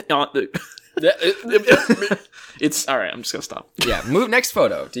 It's all right. I'm just gonna stop. Yeah. Move next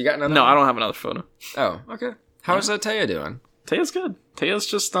photo. Do you got another? No, one? I don't have another photo. Oh, okay. How's Taya doing? Taya's good. Taya's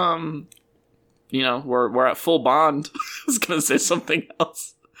just we're at full bond. I was gonna say something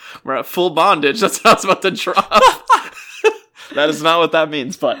else. We're at full bondage. That's what I was about to drop. That is not what that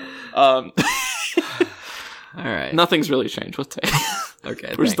means, but all right. Nothing's really changed with Taya.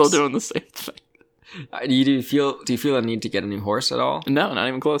 Okay. We're still doing the same thing. Do you feel a need to get a new horse at all? No, not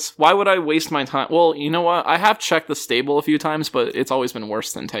even close. Why would I waste my time? Well, you know what? I have checked the stable a few times, but it's always been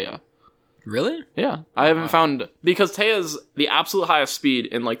worse than Taya. Really? Yeah. I haven't found... Because Taya's the absolute highest speed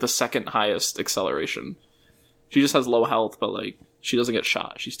and, like, the second highest acceleration. She just has low health, but, like, she doesn't get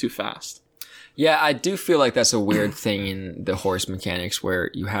shot. She's too fast. Yeah, I do feel like that's a weird thing in the horse mechanics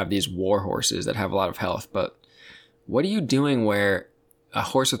where you have these war horses that have a lot of health, but what are you doing where a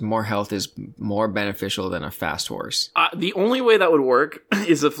horse with more health is more beneficial than a fast horse? The only way that would work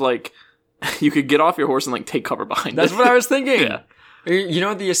is if, like, you could get off your horse and, like, take cover behind That's it. what I was thinking. Yeah. You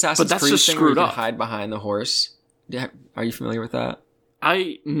know the Assassin's Creed just thing where you screwed can up. hide behind the horse? Yeah, are you familiar with that?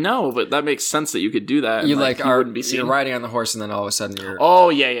 I know, but that makes sense that you could do that. You and, like you are wouldn't be seen. you're riding on the horse and then all of a sudden you're Oh,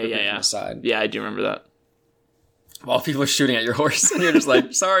 yeah. from the side. Yeah, I do remember that. While people are shooting at your horse and you're just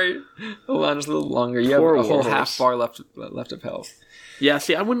like, sorry, hold on just a little longer. You Poor have a whole war half horse. bar left of health. Yeah,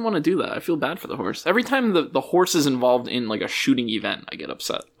 see, I wouldn't want to do that. I feel bad for the horse. Every time the horse is involved in, like, a shooting event, I get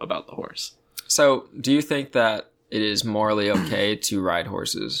upset about the horse. So, do you think that it is morally okay to ride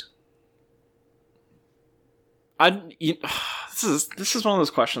horses? This is one of those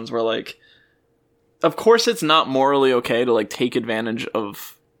questions where, like, of course it's not morally okay to, like, take advantage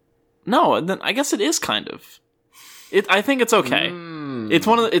of... No, then I guess it is kind of. I think it's okay. It's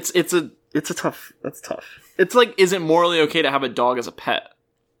one of the, it's a tough. That's tough. It's like, is it morally okay to have a dog as a pet?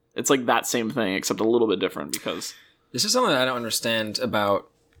 It's like that same thing, except a little bit different because This is something that I don't understand about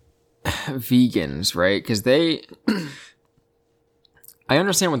vegans, right? Because I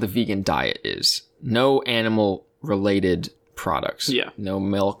understand what the vegan diet is. No animal-related products. Yeah. No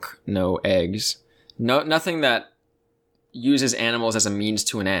milk, no eggs. Nothing that uses animals as a means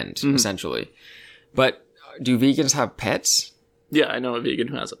to an end, essentially. But do vegans have pets? yeah, I know a vegan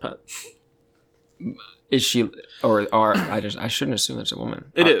who has a pet. Is she I shouldn't assume it's a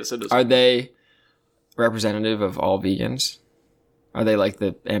woman. It is. Are they representative of all vegans? Are they like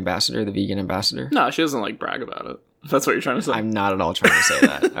the ambassador, the vegan ambassador? No, she doesn't like brag about it. If that's what you're trying to say. I'm not at all trying to say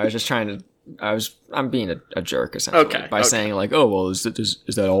that. I was just trying to. I'm being a jerk essentially by saying like, oh well, is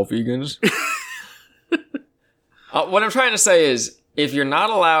that all vegans? What I'm trying to say is, if you're not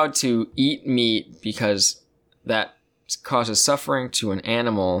allowed to eat meat because that causes suffering to an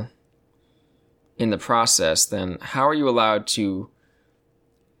animal in the process, then how are you allowed to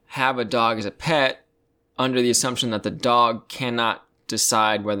have a dog as a pet under the assumption that the dog cannot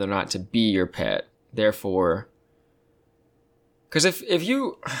decide whether or not to be your pet? Therefore, because if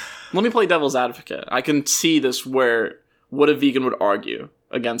you... Let me play devil's advocate. I can see this where what a vegan would argue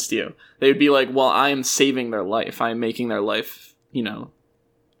against you. They would be like, well, I am saving their life. I am making their life,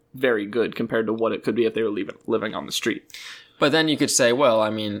 very good compared to what it could be if they were living on the street. But then you could say, well, I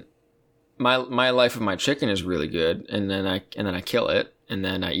mean, my life of my chicken is really good, and then I kill it, and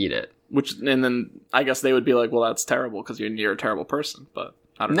then I eat it. And then I guess they would be like, well, that's terrible because you're a terrible person. But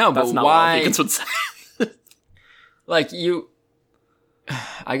I don't know. No, That's but not why? What vegans would say. Like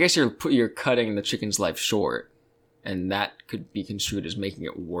I guess you're cutting the chicken's life short, and that could be construed as making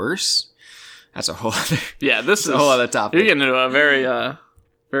it worse. That's a whole other Yeah, this is a whole other topic. You're getting into a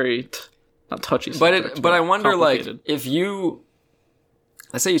very Not touchy But subject, but I wonder, like, complicated. if you,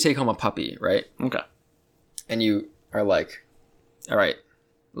 let's say you take home a puppy, right? Okay. And you are like, all right,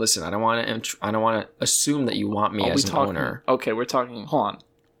 listen, I don't want to assume that you want me as an owner. Okay, we're talking. Hold on.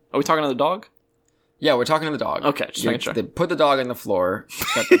 Are we talking to the dog? Yeah, we're talking to the dog. Okay, just making sure. They put the dog on the floor,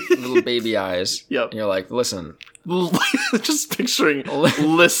 got the little baby eyes. Yep. And you're like, listen, Just picturing.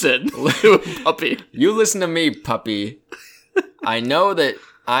 Listen, to a puppy. you listen to me, puppy. I know that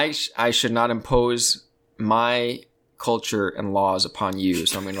I should not impose my culture and laws upon you,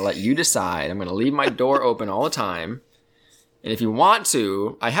 so I'm going to let you decide. I'm going to leave my door open all the time. And if you want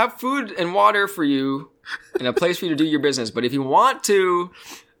to, I have food and water for you and a place for you to do your business. But if you want to,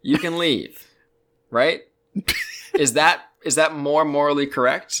 you can leave. Right? Is that more morally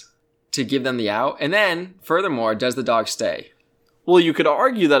correct to give them the out? And then, furthermore, does the dog stay? Well, you could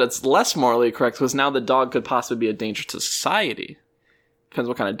argue that it's less morally correct because now the dog could possibly be a danger to society. Depends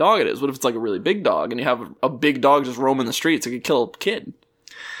what kind of dog it is. What if it's like a really big dog and you have a big dog just roaming the streets? It could kill a kid.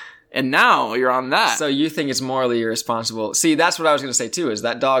 And now you're on that. So you think it's morally irresponsible? See, that's what I was going to say too. Is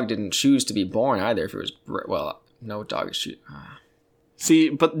that dog didn't choose to be born either? If it was no dog is See,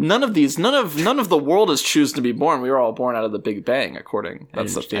 but none of the world is choose to be born. We were all born out of the Big Bang, according.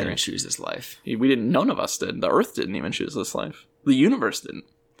 That's the theory. I didn't choose this life. We didn't. None of us did. The Earth didn't even choose this life. The universe didn't.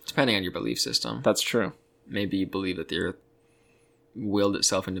 Depending on your belief system. That's true. Maybe you believe that the Earth willed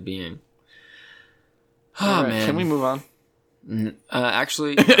itself into being. Oh All right, man, can we move on?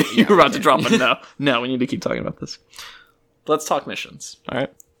 Actually, You're about to drop it now. No, we need to keep talking about this. Let's talk missions. All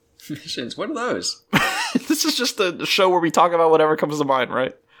right. missions. What are those? This is just a show where we talk about whatever comes to mind,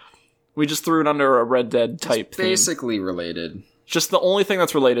 right? We just threw it under a Red Dead type theme. Basically related. Just the only thing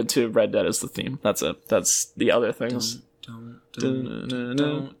that's related to Red Dead is the theme. That's it. That's the other things. Very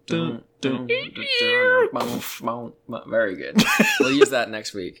good. We'll use that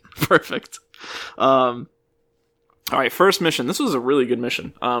next week. Perfect. All right, first mission. This was a really good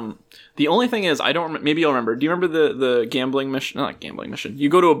mission. The only thing is, I don't. Maybe you'll remember. Do you remember the gambling mission? Not gambling mission. You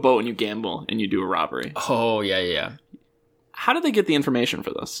go to a boat and you gamble and you do a robbery. Oh yeah. How did they get the information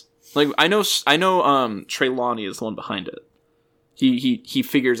for this? Like, I know. Trelawney is the one behind it. He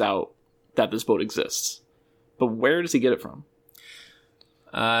figures out that this boat exists, but where does he get it from?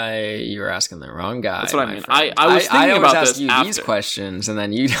 You're asking the wrong guy. That's what I mean. I was thinking about this you after. These questions, and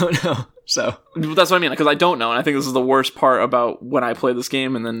then you don't know. So that's what I mean, because I don't know, and I think this is the worst part about when I play this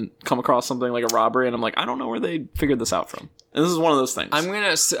game and then come across something like a robbery, and I'm like, I don't know where they figured this out from. And this is one of those things. I'm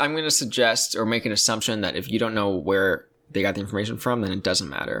gonna suggest or make an assumption that if you don't know where they got the information from, then it doesn't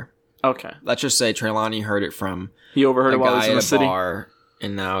matter. Okay. Let's just say Trelawney heard it from he overheard a it while he was guy in at the a city. bar,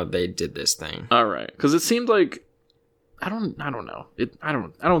 and now they did this thing. All right, because it seemed like I don't know. I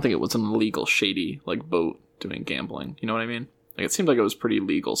don't think it was an illegal, shady like boat doing gambling. You know what I mean? Like it seemed like it was pretty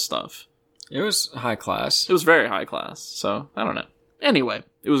legal stuff. It was high class. It was very high class. So I don't know. Anyway,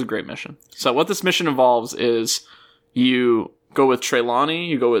 it was a great mission. So what this mission involves is you go with Trelawney,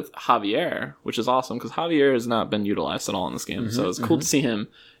 you go with Javier, which is awesome because Javier has not been utilized at all in this game. So it's cool to see him.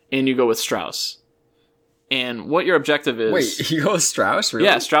 And you go with Strauss. And what your objective is... Wait, you go with Strauss? Really?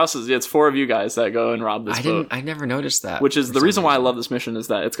 Yeah, Strauss is... It's 4 of you guys that go and rob this boat. I never noticed that. Which is the reason why I love this mission is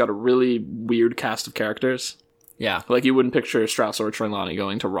that it's got a really weird cast of characters. Yeah. Like, you wouldn't picture Strauss or Trelawney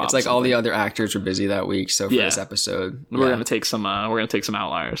going to rob It's like something. all the other actors were busy that week, so for this episode... We're going to take some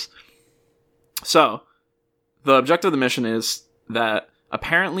outliers. So, the objective of the mission is that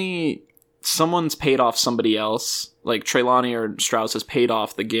apparently someone's paid off somebody else, like Trelawney or Strauss has paid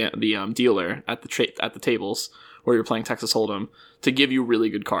off the dealer at the tables where you're playing Texas Hold'em to give you really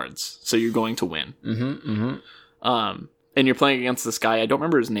good cards, so you're going to win. And you're playing against this guy. I don't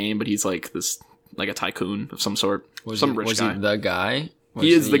remember his name, but he's like this, like a tycoon of some sort, rich guy. Was he the guy?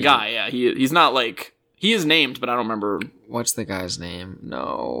 He is the guy. Yeah, he's not like he is named, but I don't remember. What's the guy's name?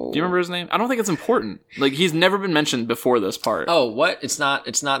 No. Do you remember his name? I don't think it's important. Like he's never been mentioned before this part. Oh, what? It's not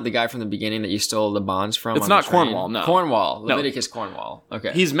the guy from the beginning that you stole the bonds from. It's not Cornwall. No, Cornwall. Leviticus Cornwall.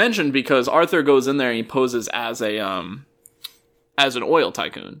 Okay. He's mentioned because Arthur goes in there and he poses as an oil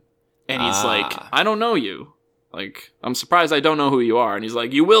tycoon, and he's like, "I don't know you. Like, I'm surprised I don't know who you are." And he's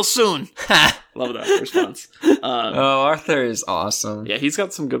like, "You will soon." Love that response. Arthur is awesome. Yeah, he's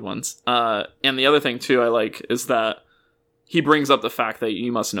got some good ones. And the other thing too I like is that he brings up the fact that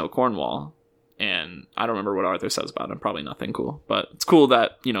you must know Cornwall. And I don't remember what Arthur says about him. Probably nothing cool. But it's cool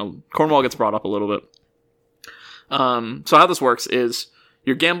that, Cornwall gets brought up a little bit. So how this works is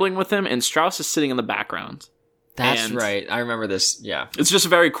you're gambling with him and Strauss is sitting in the background. That's right. I remember this. Yeah. It's just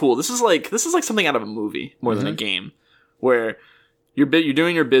very cool. This is like something out of a movie more than a game, where you're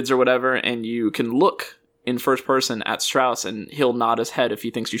doing your bids or whatever, and you can look in first person at Strauss, and he'll nod his head if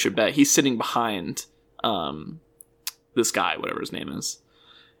he thinks you should bet. He's sitting behind this guy, whatever his name is.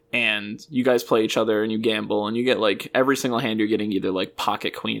 And you guys play each other and you gamble, and you get like every single hand you're getting either like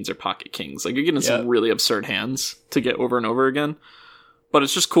pocket queens or pocket kings. Like you're getting some really absurd hands to get over and over again. But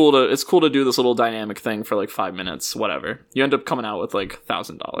it's just cool to do this little dynamic thing for like 5 minutes, whatever. You end up coming out with like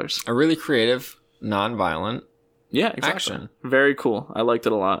 $1,000. A really creative, non-violent action. Very cool. I liked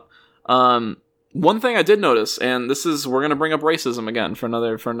it a lot. One thing I did notice, and we're gonna bring up racism again for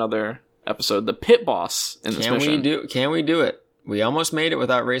another episode. The pit boss in this mission. Can we do it? We almost made it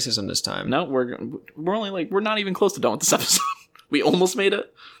without racism this time. No, we're only we're not even close to done with this episode. We almost made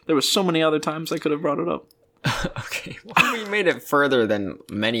it. There were so many other times I could have brought it up. Okay, well, we made it further than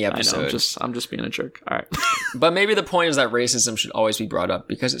many episodes. I'm just being a jerk. All right. But maybe the point is that racism should always be brought up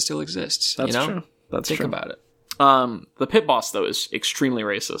because it still exists. That's true. Think about it. The pit boss though is extremely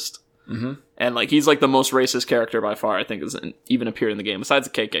racist. Mm-hmm. And like he's like the most racist character by far. I think has even appeared in the game besides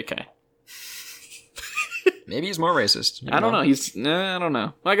the KKK. Maybe he's more racist. I don't know. I don't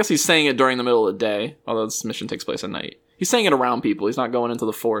know. Well, I guess he's saying it during the middle of the day, although this mission takes place at night. He's saying it around people. He's not going into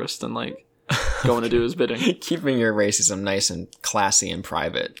the forest and like going to do his bidding. Keeping your racism nice and classy and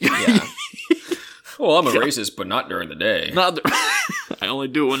private. Yeah. Well, I'm a racist, but not during the day. I only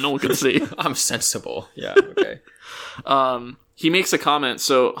do it when no one can see. I'm sensible. Yeah. Okay. He makes a comment.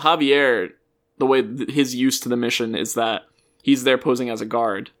 So Javier, the way his use to the mission is that he's there posing as a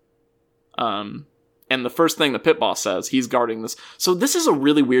guard. And the first thing the pit boss says, he's guarding this. So this is a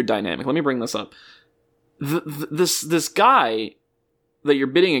really weird dynamic. Let me bring this up. This guy that you're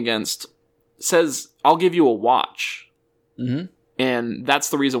bidding against says, I'll give you a watch. Mm-hmm. And that's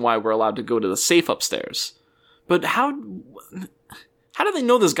the reason why we're allowed to go to the safe upstairs. But how do they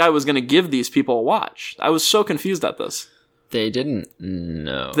know this guy was going to give these people a watch? I was so confused at this. They didn't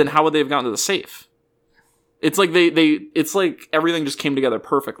know. Then how would they have gotten to the safe? It's like it's like everything just came together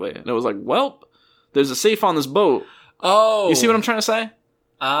perfectly. And it was like, well, there's a safe on this boat. Oh. You see what I'm trying to say?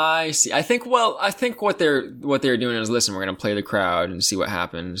 I see. I think what they're doing is, listen, we're going to play the crowd and see what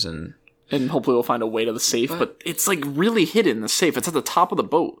happens, and hopefully we'll find a way to the safe. But it's like really hidden, the safe. It's at the top of the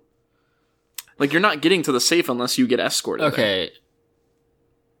boat. Like you're not getting to the safe unless you get escorted. Okay.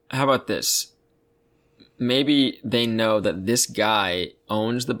 There. How about this? Maybe they know that this guy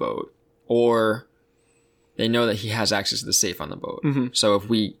owns the boat, or they know that he has access to the safe on the boat. Mm-hmm. So if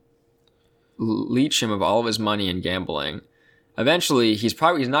we leech him of all of his money in gambling, eventually he's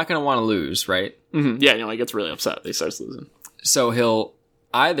not going to want to lose, right? Mm-hmm. Yeah, he gets really upset. He starts losing. So he'll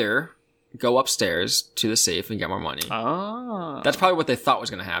either go upstairs to the safe and get more money. Ah. That's probably what they thought was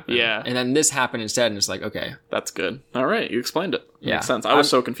going to happen. Yeah. And then this happened instead, and it's like, okay. That's good. All right, you explained it. Yeah. Makes sense. I was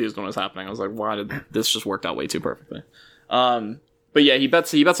so confused when it was happening. I was like, why did this just worked out way too perfectly? But yeah, he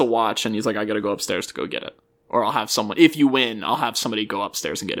bets a watch, and he's like, I got to go upstairs to go get it. Or I'll have someone, if you win, I'll have somebody go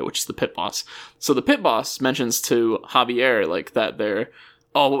upstairs and get it, which is the pit boss. So the pit boss mentions to Javier, like, that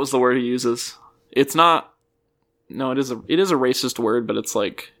what was the word he uses? It's not, no, it is a racist word, but it's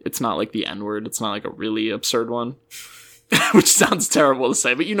like, it's not like the N-word. It's not like a really absurd one. Which sounds terrible to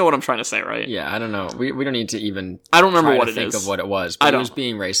say, but you know what I'm trying to say, right? Yeah, I don't know. We don't need to even. I don't remember think of what it was. But he was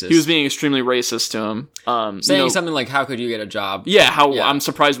being racist. He was being extremely racist to him. Saying something like, "How could you get a job?" Yeah, I'm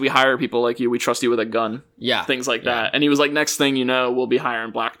surprised we hire people like you. We trust you with a gun. Yeah, things like that. And he was like, "Next thing you know, we'll be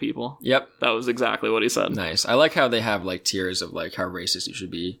hiring black people." Yep, that was exactly what he said. Nice. I like how they have like tiers of like how racist you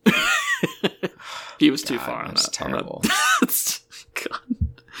should be. He was too far. That's terrible.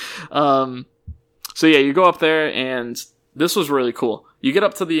 God. So yeah, you go up there and. This was really cool. You get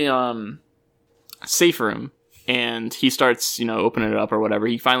up to the safe room, and he starts, opening it up or whatever.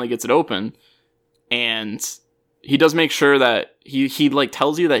 He finally gets it open, and he does make sure that he like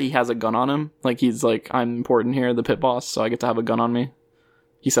tells you that he has a gun on him. Like he's like, I'm important here, the pit boss, so I get to have a gun on me.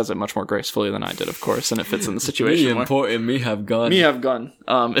 He says it much more gracefully than I did, of course, and it fits in the situation. Me important, me have gun. Me have gun.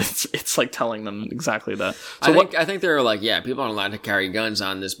 It's like telling them exactly that. So I think they're like, yeah, people aren't allowed to carry guns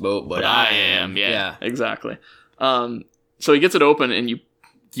on this boat, but I am. Yeah, exactly. So he gets it open, and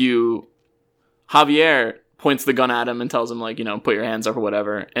Javier points the gun at him and tells him, like, put your hands up or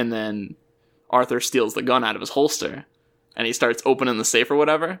whatever. And then Arthur steals the gun out of his holster, and he starts opening the safe or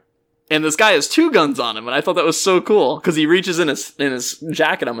whatever. And this guy has 2 guns on him, and I thought that was so cool because he reaches in his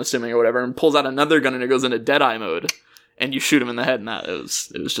jacket, I'm assuming, or whatever, and pulls out another gun, and it goes into Deadeye mode, and you shoot him in the head, and it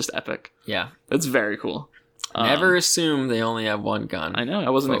was just epic. Yeah, it's very cool. Never assume they only have 1 gun. I know,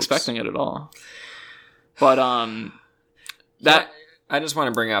 I wasn't expecting it at all, but I just want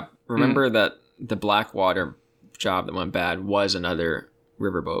to bring up, remember that the Blackwater job that went bad was another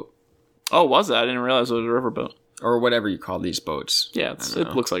riverboat. Oh, was it? I didn't realize it was a riverboat. Or whatever you call these boats. Yeah,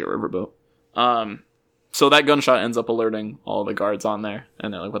 it looks like a riverboat. So So that gunshot ends up alerting all the guards on there,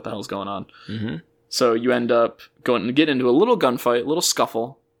 and they're like, what the hell's going on? Mm-hmm. So you end up going to get into a little gunfight, a little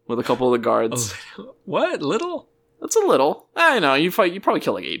scuffle with a couple of the guards. What? Little? That's a little. I know, you probably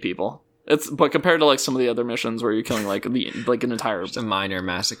kill like 8 people. But compared to like some of the other missions where you're killing like an entire, just a minor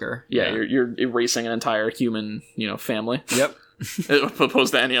massacre. Yeah, you're erasing an entire human, family. Yep.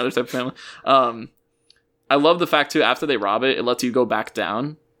 Opposed to any other type of family. I love the fact too, after they rob it, it lets you go back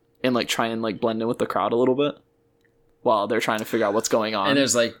down and like try and like blend in with the crowd a little bit while they're trying to figure out what's going on. And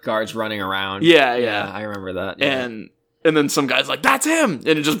there's like guards running around. Yeah. I remember that. Yeah. And then some guy's like, that's him!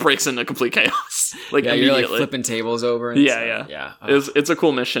 And it just breaks into complete chaos. Like, yeah, immediately. You're like flipping tables over. And Yeah. It's a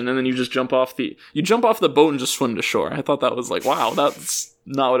cool mission. And then you just jump off the boat and just swim to shore. I thought that was like, wow, that's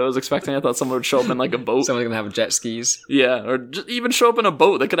not what I was expecting. I thought someone would show up in like a boat. Someone's gonna have jet skis. Yeah, or just even show up in a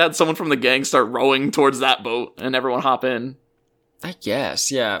boat. They could have had someone from the gang start rowing towards that boat and everyone hop in. I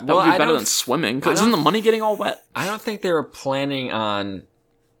guess, yeah. That would be better than swimming, because isn't the money getting all wet? I don't think they were planning on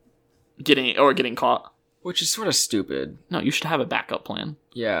getting caught. Which is sort of stupid. No, you should have a backup plan.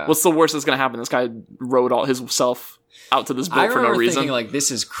 Yeah. What's the worst that's going to happen? This guy rode all himself out to this boat for no reason. Thinking, like, this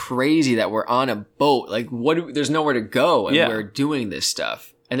is crazy that we're on a boat. Like, there's nowhere to go, and we're doing this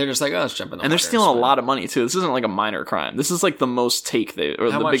stuff. And they're just like, oh, let's jump in the water. And they're stealing a lot of money, too. This isn't like a minor crime. This is like the most take the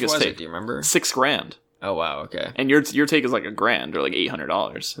biggest take. Do you remember? $6,000. Oh, wow, okay. And your take is like $1,000 or like $800.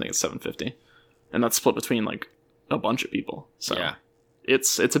 I think it's $750. And that's split between like a bunch of people. So yeah.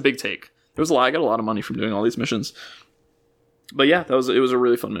 It's a big take. There was a lot. I got a lot of money from doing all these missions. But yeah, it was a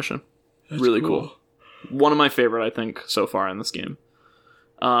really fun mission. That's really cool. One of my favorite, I think, so far in this game.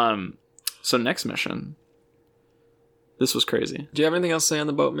 So next mission. This was crazy. Do you have anything else to say on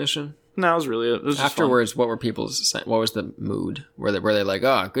the boat mission? No, it was really it. Was just afterwards, fun. What were people's saying? What was the mood? Were they like,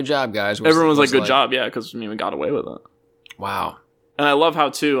 oh, good job, guys? Everyone was like, good job, yeah, because we got away with it. Wow. And I love how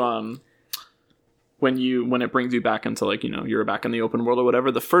too, when it brings you back into like, you're back in the open world or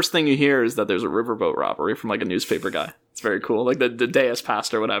whatever, the first thing you hear is that there's a riverboat robbery from like a newspaper guy. It's very cool. Like the day has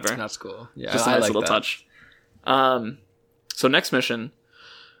passed or whatever. That's cool. Yeah, just a nice little touch. So next mission.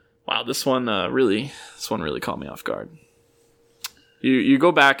 Wow, this one really caught me off guard. You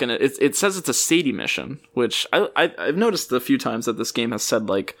go back and it says it's a Sadie mission, which I've noticed a few times that this game has said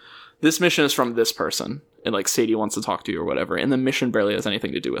like, this mission is from this person. And like Sadie wants to talk to you or whatever, and the mission barely has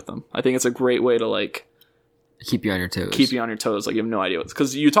anything to do with them. I think it's a great way to like keep you on your toes. Like you have no idea what's,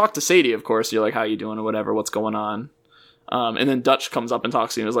 because you talk to Sadie, of course. You're like, how you doing or whatever, what's going on, and then Dutch comes up and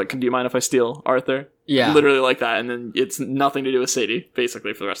talks to you and is like, do you mind if I steal Arthur? Yeah, literally like that. And then it's nothing to do with Sadie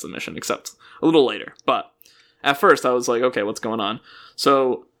basically for the rest of the mission, except a little later. But at first I was like, okay, what's going on?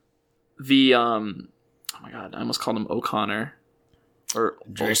 So the oh my god, I almost called him O'Connor. Or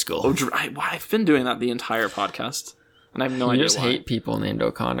Driscoll. I've been doing that the entire podcast, and I have no idea why. You just hate people named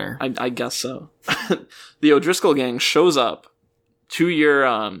O'Connor. I guess so. The O'Driscoll gang shows up to your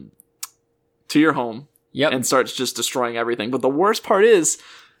home, and starts just destroying everything. But the worst part is,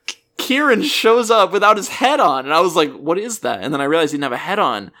 Kieran shows up without his head on, and I was like, "What is that?" And then I realized he didn't have a head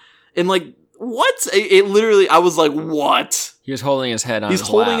on, and like, what? It literally, I was like, "What?" He was holding his head on. He's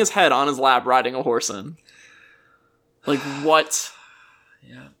holding his head on his lap, riding a horse in. Like what?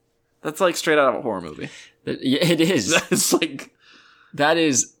 Yeah. That's like straight out of a horror movie. It is. It's like that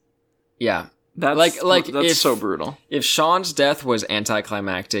is yeah. That's that's so brutal. If Sean's death was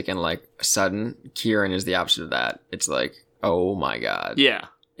anticlimactic and like sudden, Kieran is the opposite of that. It's like, oh my god. Yeah.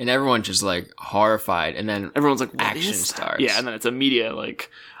 And everyone's just like horrified, and then everyone's like, action starts. Yeah, and then it's immediate. Like,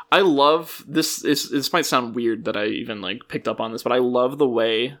 I love this. This might sound weird that I even like picked up on this, but I love the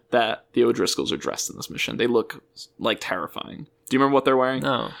way that the O'Driscolls are dressed in this mission. They look like terrifying. Do you remember what they're wearing?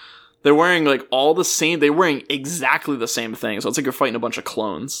 No. They're wearing like all the same. They're wearing exactly the same thing. So it's like you're fighting a bunch of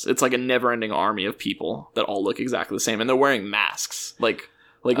clones. It's like a never-ending army of people that all look exactly the same, and they're wearing masks, like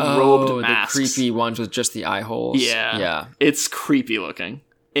robed masks. The creepy ones with just the eye holes. Yeah. It's creepy looking,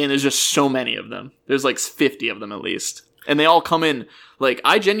 and there's just so many of them. There's like 50 of them at least, and they all come in. Like,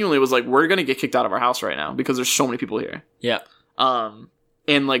 I genuinely was like, we're gonna get kicked out of our house right now because there's so many people here. Yeah.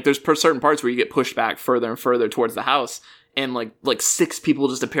 And like there's certain parts where you get pushed back further and further towards the house. And like 6 people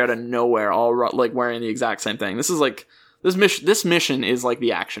just appear out of nowhere, all like wearing the exact same thing. This is like this mission is like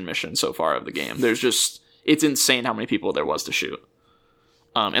the action mission so far of the game. It's insane how many people there was to shoot.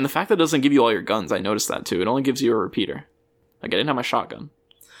 And the fact that it doesn't give you all your guns, I noticed that too. It only gives you a repeater. Like I didn't have my shotgun,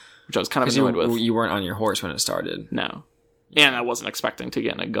 which I was kind of annoyed with. You weren't on your horse when it started. No, and I wasn't expecting to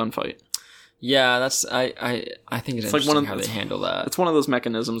get in a gunfight. Yeah, that's I think it's interesting like how they handle that. It's one of those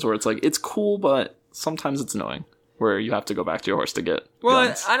mechanisms where it's like it's cool, but sometimes it's annoying. Where you have to go back to your horse to get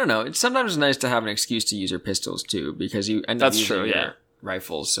guns. I don't know. Sometimes it's nice to have an excuse to use your pistols too, because you end up using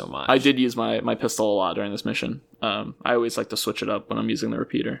rifles so much. I did use my pistol a lot during this mission. I always like to switch it up when I'm using the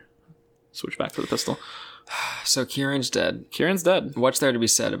repeater. Switch back to the pistol. So Kieran's dead. Kieran's dead. What's there to be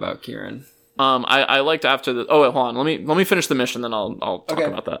said about Kieran? I liked after the. Oh wait, hold on. Let me finish the mission, then I'll talk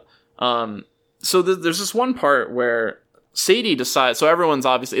about that. So there's this one part where Sadie decides. So everyone's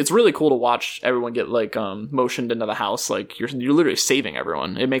obviously. It's really cool to watch everyone get like motioned into the house. Like you're literally saving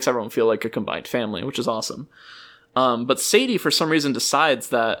everyone. It makes everyone feel like a combined family, which is awesome. But Sadie, for some reason, decides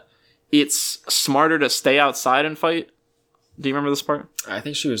that it's smarter to stay outside and fight. Do you remember this part? I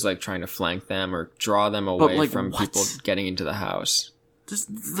think she was like trying to flank them or draw them away like, from what? people getting into the house. This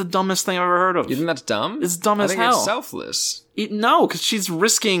is the dumbest thing I've ever heard of. You think that's dumb? It's dumb as I think hell. it's selfless. No, because she's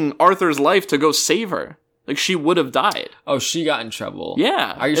risking Arthur's life to go save her. Like, she would have died. Oh, she got in trouble.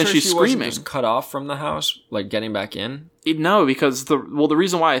 Yeah. Are you and sure she's she screaming. wasn't just cut off from the house, like getting back in? No, because the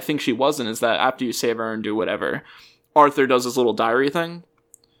reason why I think she wasn't is that after you save her and do whatever, Arthur does this little diary thing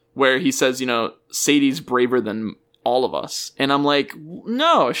where he says, Sadie's braver than all of us. And I'm like,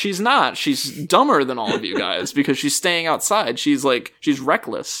 no, she's not. She's dumber than all of you guys because she's staying outside. She's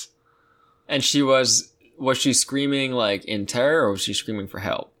reckless. And was she screaming like in terror or was she screaming for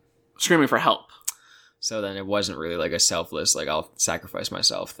help? Screaming for help. So then it wasn't really like a selfless, like I'll sacrifice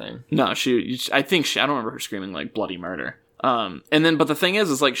myself thing. No, I don't remember her screaming like bloody murder. But the thing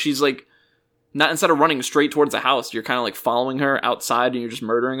is like, she's like, not instead of running straight towards the house, you're kind of like following her outside and you're just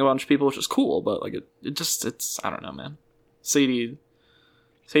murdering a bunch of people, which is cool. But like, it's I don't know, man. Sadie's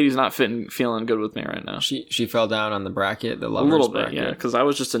not feeling good with me right now. She fell down on the bracket, the lovers a little bit, bracket. yeah, because I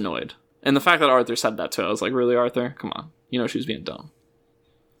was just annoyed. And the fact that Arthur said that too, I was like, really, Arthur? Come on. She was being dumb.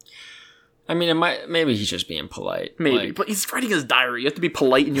 I mean, maybe he's just being polite. Maybe, but he's writing his diary. You have to be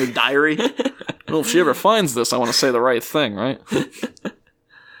polite in your diary. Well, if she ever finds this, I want to say the right thing, right?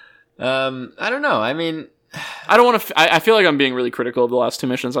 I don't know. I mean, I don't want to. I feel like I'm being really critical of the last two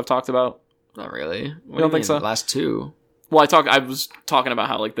missions I've talked about. Not really. You don't think so? The last two. Well, I was talking about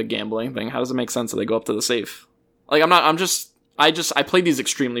how like the gambling thing. How does it make sense that they go up to the safe? Like I played these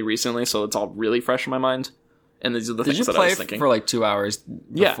extremely recently, so it's all really fresh in my mind. And these are the things that I was thinking. Did you play for like 2 hours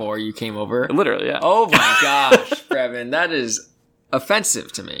before you came over? Literally, yeah. Oh my gosh, Brevin, that is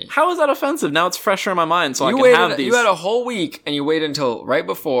offensive to me. How is that offensive? Now it's fresher in my mind, so I can have these. You had a whole week, and you waited until right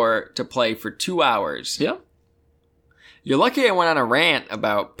before to play for 2 hours. Yeah. You're lucky I went on a rant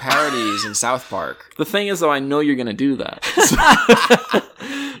about parodies in South Park. The thing is, though, I know you're going to do that. So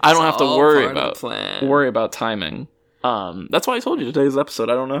I don't have to worry about timing. That's why I told you today's episode.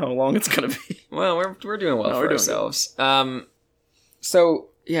 I don't know how long it's going to be. Well, we're doing well for ourselves. So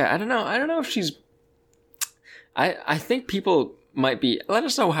yeah, I don't know if she's. I think people might be. Let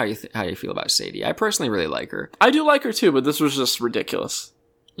us know how you feel about Sadie. I personally really like her. I do like her too, but this was just ridiculous.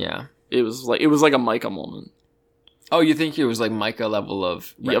 Yeah, it was like a Micah moment. Oh, you think it was like Micah level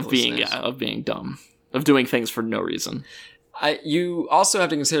of being dumb, of doing things for no reason. You also have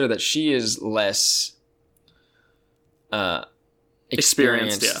to consider that she is less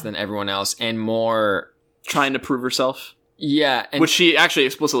experienced than everyone else and more trying to prove herself. Yeah, which she actually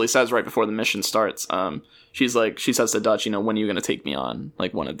explicitly says right before the mission starts. She says to Dutch, when are you going to take me on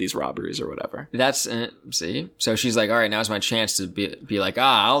like one of these robberies or whatever? That's see. So she's like, all right, now's my chance to be like,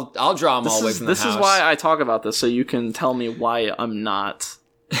 I'll draw them all away from the house. This is why I talk about this, so you can tell me why I'm not,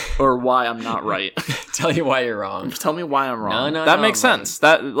 or why I'm not right. Tell you why you're wrong. Tell me why I'm wrong. No, that makes sense.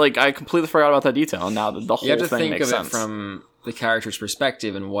 That I completely forgot about that detail, and now the whole thing makes sense. You have to think of it from the character's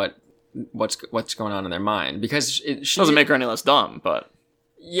perspective and what's going on in their mind, because she doesn't make her any less dumb, but.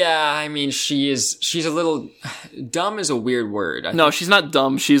 Yeah, I mean, she's a little... Dumb is a weird word. No, she's not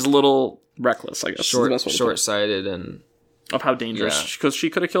dumb. She's a little reckless, I guess. Short-sighted and... Of how dangerous. Because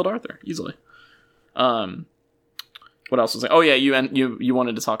she could have killed Arthur, easily. What else was I... Oh, yeah, you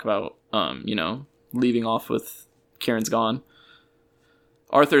wanted to talk about, leaving off with Kieran's gone.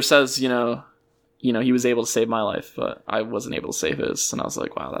 Arthur says, he was able to save my life, but I wasn't able to save his. And I was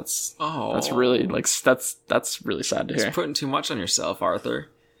like, wow, that's really, that's really sad to hear. You're putting too much on yourself, Arthur.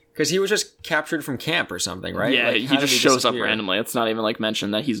 Because he was just captured from camp or something, right? Yeah, he just shows up randomly. It's not even like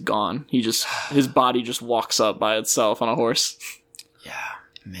mentioned that he's gone. His body just walks up by itself on a horse. Yeah,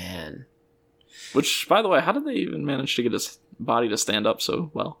 man. Which, by the way, how did they even manage to get his body to stand up so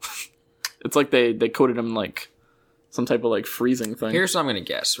well? It's like they coated him like some type of like freezing thing. Here's what I'm going to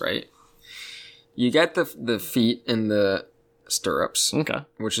guess, right? You get the feet in the stirrups, okay,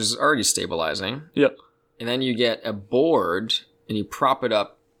 which is already stabilizing. Yep. And then you get a board and you prop it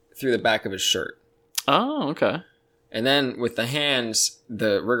up through the back of his shirt. Oh, okay. And then with the hands,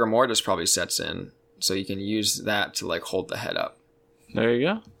 the rigor mortis probably sets in, so you can use that to like hold the head up. There you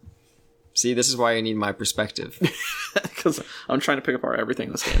go. See, this is why I need my perspective. Because I'm trying to pick apart everything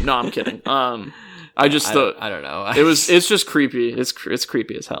in this game. No, I'm kidding. I don't know. It's just creepy. It's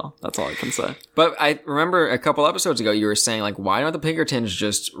creepy as hell. That's all I can say. But I remember a couple episodes ago you were saying, like, why don't the Pinkertons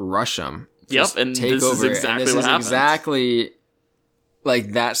just rush them? Yep, and take this over is exactly this what is happens. exactly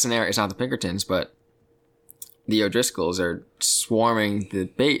like that scenario. It's not the Pinkertons, but the O'Driscolls are swarming the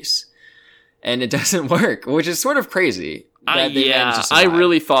base. And it doesn't work, which is sort of crazy. I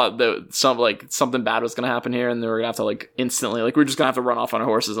really thought that something bad was going to happen here, and they were going to have to, like, instantly, like, we're just going to have to run off on our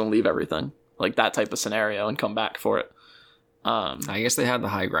horses and leave everything. Like, that type of scenario and come back for it. I guess they had the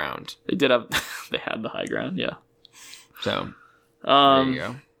high ground. They did have, they had the high ground, yeah. So, there you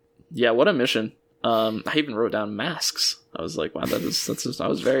go. Yeah, what a mission. I even wrote down masks. I was like, wow, I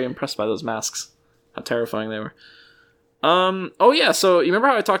was very impressed by those masks. How terrifying they were. Oh yeah, so you remember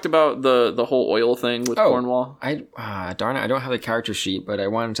how I talked about the whole oil thing with Cornwall? Darn it, I don't have the character sheet, but I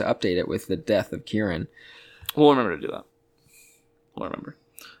wanted to update it with the death of Kieran. We'll remember to do that. We'll remember.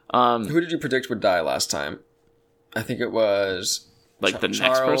 Who did you predict would die last time? I think it was like the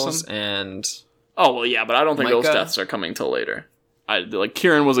Charles next person and. Oh well, yeah, but I don't think Micah? those deaths are coming till later.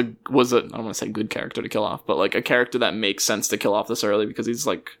 Kieran was a I don't want to say good character to kill off, but like a character that makes sense to kill off this early because he's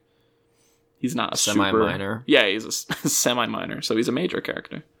not a semi-minor. Yeah, he's a semi-minor, so he's a major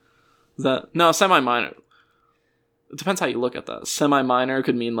character. Semi-minor. It depends how you look at that. Semi-minor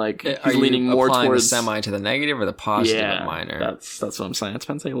could mean like he's leaning more towards the semi to the negative or the positive of minor. That's what I'm saying. It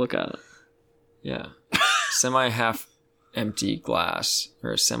depends how you look at it. Yeah, semi half empty glass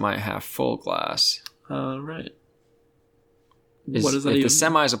or semi half full glass. Right. What is that? If the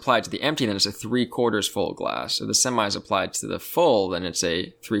semi is applied to the empty, then it's a 3/4 full glass. If the semi is applied to the full, then it's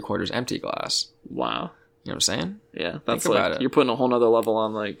a 3/4 empty glass. Wow. You know what I'm saying? Yeah, that's like you're putting a whole nother level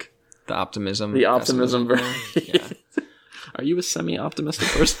on like the optimism. Yeah. Are you a semi-optimistic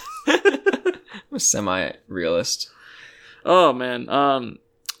person? I'm a semi-realist. Oh man.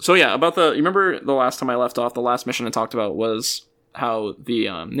 So yeah, about you remember the last time I left off, the last mission I talked about was how the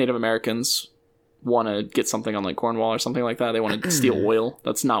Native Americans want to get something on like Cornwall or something like that. They want to steal oil.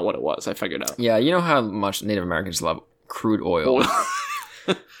 That's not what it was. I figured out. Yeah, you know how much Native Americans love crude oil.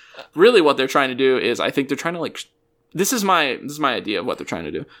 Really, what they're trying to do is, I think they're trying to like. This is my idea of what they're trying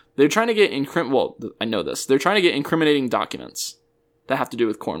to do. They're trying to get I know this. They're trying to get incriminating documents that have to do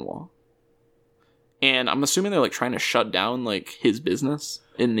with Cornwall. And I'm assuming they're like trying to shut down like his business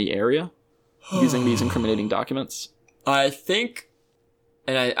in the area using these incriminating documents. I think,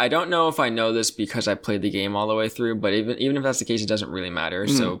 and I don't know if I know this because I played the game all the way through, but even if that's the case, it doesn't really matter.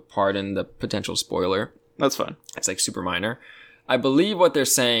 Mm-hmm. So pardon the potential spoiler. That's fine. It's like super minor. I believe what they're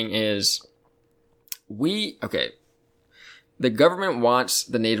saying is the government wants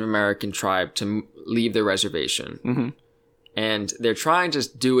the Native American tribe to leave their reservation. Mm-hmm. And they're trying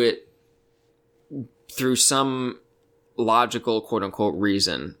to do it through some logical, quote unquote,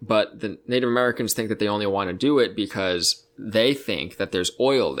 reason. But the Native Americans think that they only want to do it because they think that there's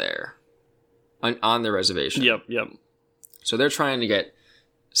oil there on the reservation. Yep. So they're trying to get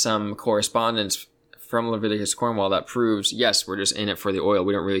some correspondence from Leviticus Cornwall that proves, yes, we're just in it for the oil.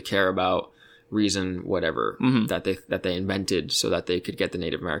 We don't really care about reason, whatever, that they invented so that they could get the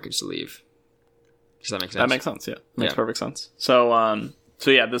Native Americans to leave. Does that make sense? That makes sense, yeah. Makes perfect sense. So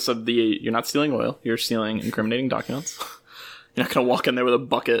yeah, you're not stealing oil. You're stealing incriminating documents. You're not going to walk in there with a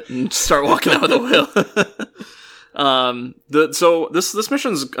bucket and start walking out with oil. So this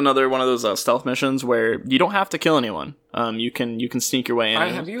mission's another one of those stealth missions where you don't have to kill anyone. You can sneak your way in.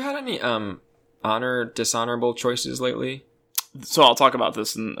 Have you had any dishonorable choices lately? So I'll talk about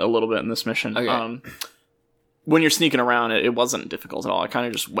this in a little bit in this mission. Okay. When you're sneaking around, it wasn't difficult at all. I kind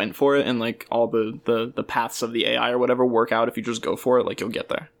of just went for it, and like all the paths of the AI or whatever work out. If you just go for it, like you'll get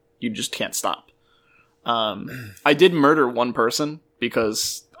there. You just can't stop. I did murder one person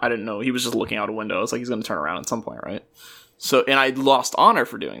because I didn't know, he was just looking out a window. I was like, he's going to turn around at some point, right? So, and I lost honor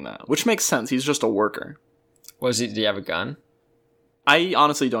for doing that, which makes sense. He's just a worker. Did he have a gun? I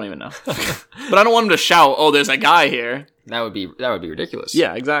honestly don't even know. But I don't want him to shout, "Oh, there's a guy here." That would be ridiculous.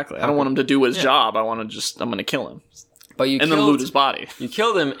 Yeah, exactly. I don't want him to do his job. I'm going to kill him. But then loot his body. You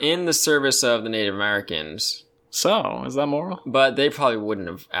killed him in the service of the Native Americans. So, is that moral? But they probably wouldn't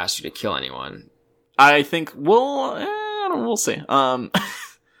have asked you to kill anyone. I think, we'll see. I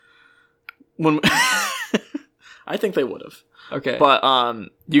think they would have. Okay. But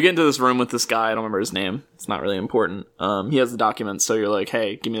you get into this room with this guy. I don't remember his name. It's not really important. He has the documents, so you're like,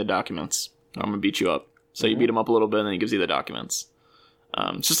 hey, give me the documents. I'm going to beat you up. So you beat him up a little bit, and then he gives you the documents.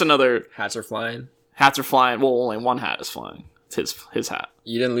 It's just another... Hats are flying? Hats are flying. Well, only one hat is flying. It's his hat.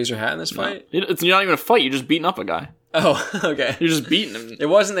 You didn't lose your hat in this fight? No. You're not even a fight. You're just beating up a guy. Oh, okay. You're just beating him. It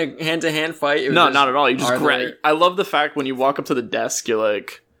wasn't a hand-to-hand fight? It was No, just not at all. You just grab. Arthur- I love the fact when you walk up to the desk, you're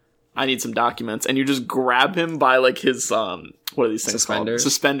like, I need some documents. And you just grab him by like his, what are these things called?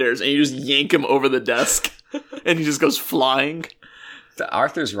 Suspenders. And you just yank him over the desk. And he just goes flying. The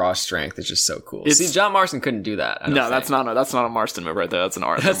Arthur's raw strength is just so cool. See, John Marston couldn't do that. No, that's not a Marston move right there. That's an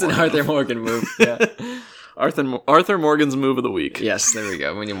Arthur. That's an Arthur Morgan move. Yeah. Arthur Morgan's move of the week. Yes, there we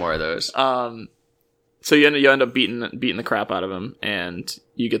go. We need more of those. So you end up beating the crap out of him, and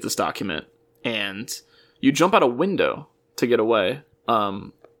you get this document, and you jump out a window to get away.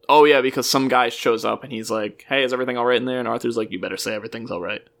 Oh yeah, because some guy shows up and he's like, "Hey, is everything all right in there?" And Arthur's like, "You better say everything's all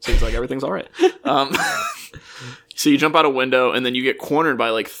right." So he's like, "Everything's all right." So you jump out a window, and then you get cornered by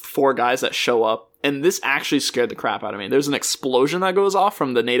like 4 guys that show up, and this actually scared the crap out of me. There's an explosion that goes off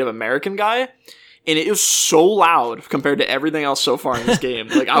from the Native American guy. And it was so loud compared to everything else so far in this game.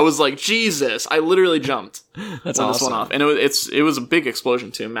 Like, I was like, Jesus. I literally jumped That's when awesome. this went off. And it was a big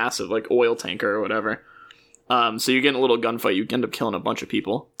explosion, too. Massive, like, oil tanker or whatever. So you get in a little gunfight. You end up killing a bunch of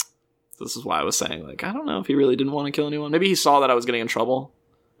people. This is why I was saying, like, I don't know if he really didn't want to kill anyone. Maybe he saw that I was getting in trouble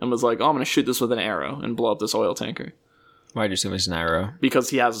and was like, oh, I'm going to shoot this with an arrow and blow up this oil tanker. Why'd you assume it's an arrow? Because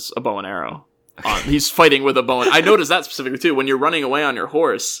he has a bow and arrow. He's fighting with a bow and... I noticed that specifically, too. When you're running away on your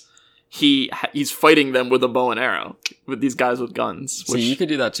horse... He's fighting them with a bow and arrow with these guys with guns. So you could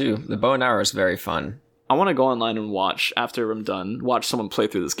do that too. The bow and arrow is very fun. I want to go online and watch after I'm done. Watch someone play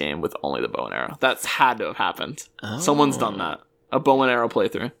through this game with only the bow and arrow. That's had to have happened. Oh. Someone's done that. A bow and arrow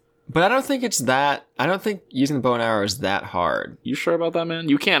playthrough. But I don't think it's that. I don't think using the bow and arrow is that hard. You sure about that, man?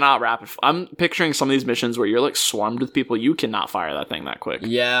 You cannot rapid. I'm picturing some of these missions where you're like swarmed with people. You cannot fire that thing that quick.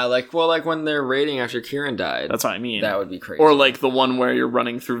 Yeah, like when they're raiding after Kieran died. That's what I mean. That would be crazy. Or like the one where you're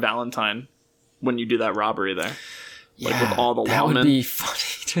running through Valentine when you do that robbery there. Yeah, like with all the that lawmen. would be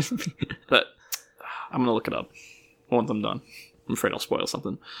funny. But I'm gonna look it up once I'm done. I'm afraid I'll spoil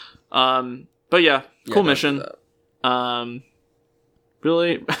something. But yeah, cool mission.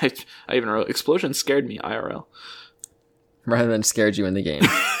 Really, I even wrote, explosion scared me IRL. Rather than scared you in the game.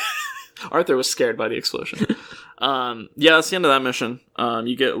 Arthur was scared by the explosion. Yeah, that's the end of that mission.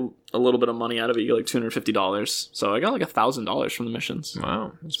 You get a little bit of money out of it. You get like $250. So I got like $1,000 from the missions.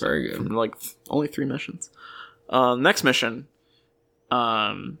 Wow, that's very good. From like only 3 missions. Next mission,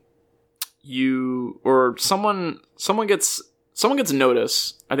 someone gets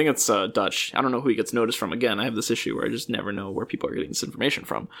notice. I think it's Dutch. I don't know who he gets notice from. Again, I have this issue where I just never know where people are getting this information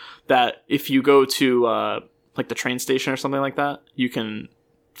from. That if you go to like the train station or something like that, you can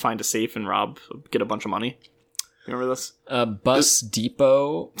find a safe and get a bunch of money. Remember this? Bus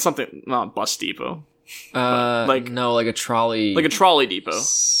depot? Something, not bus depot. Like a trolley. Like a trolley depot.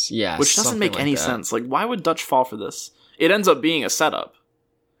 Yeah. Which doesn't make any sense. Like, why would Dutch fall for this? It ends up being a setup.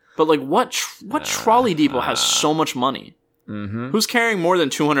 But like, what trolley depot has so much money? Mm-hmm. Who's carrying more than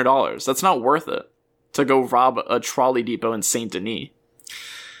 $200? That's not worth it to go rob a trolley depot in Saint Denis.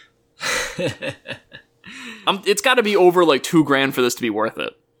 It's got to be over like $2,000 for this to be worth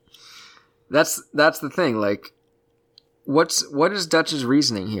it. That's the thing. Like, what is Dutch's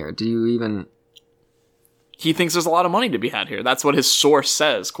reasoning here? Do you even? He thinks there's a lot of money to be had here. That's what his source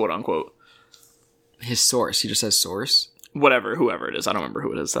says, quote unquote. His source. He just says source. Whoever it is, I don't remember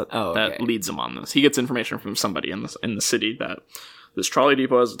who it is that leads him on this. He gets information from somebody in the city that this trolley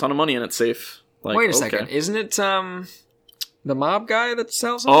depot has a ton of money and it's safe. Like, wait a second, isn't it the mob guy that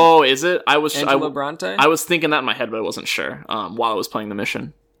sells them? Oh, is it? Angelo Bronte? I was thinking that in my head, but I wasn't sure. While I was playing the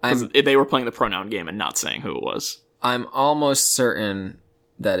mission, because they were playing the pronoun game and not saying who it was. I'm almost certain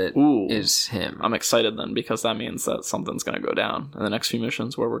that it is him. I'm excited then because that means that something's going to go down in the next few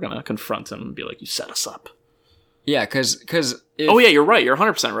missions where we're going to confront him and be like, "You set us up." Yeah, because oh yeah, you're right. You're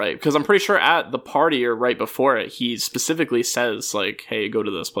 100% right. Because I'm pretty sure at the party or right before it, he specifically says like, "Hey, go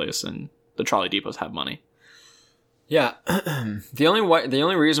to this place," and the trolley depots have money. Yeah, the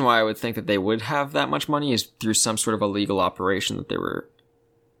only reason why I would think that they would have that much money is through some sort of illegal operation that they were,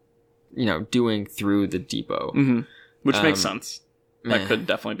 doing through the depot, which makes sense. That could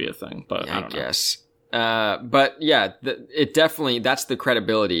definitely be a thing, but I don't know. Guess. But yeah, it definitely, that's the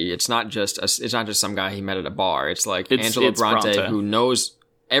credibility. It's not just some guy he met at a bar. It's like Angelo Bronte, who knows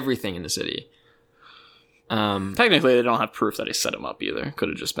everything in the city. Technically, they don't have proof that he set him up either. Could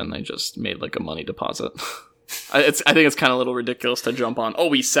have just been they just made like a money deposit. I think it's kind of a little ridiculous to jump on.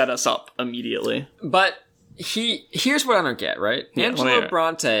 Oh, he set us up immediately. But here's what I don't get, right? Yeah, Angelo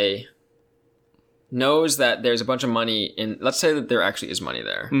Bronte knows that there's a bunch of money in. Let's say that there actually is money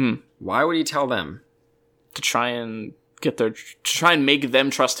there. Mm-hmm. Why would he tell them? To try and make them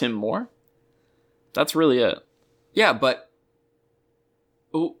trust him more. That's really it. Yeah, but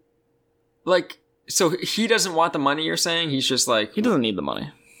like, So he doesn't want the money, you're saying? He's just like... He doesn't need the money.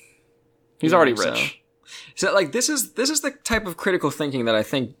 He's already rich. So like, this is the type of critical thinking that I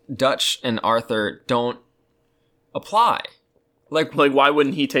think Dutch and Arthur don't apply. Like, why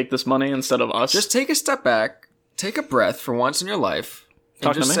wouldn't he take this money instead of us? Just take a step back, take a breath for once in your life, and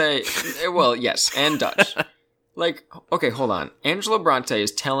Talk to just me? say, well, yes, and Dutch. Like, okay, hold on. Angelo Bronte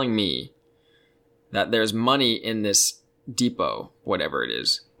is telling me that there's money in this depot, whatever it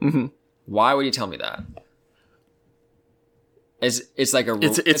is. Mm-hmm. Why would he tell me that? It's like a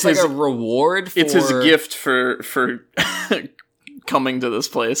It's like his- a reward for... It's his gift for coming to this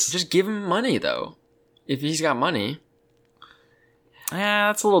place. Just give him money, though. If he's got money. Yeah,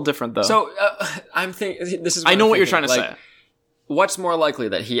 that's a little different, though. So, I'm thinking... This is I know I'm what you're thinking, trying to like, say. What's more likely,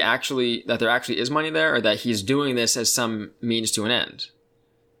 that there actually is money there, or that he's doing this as some means to an end?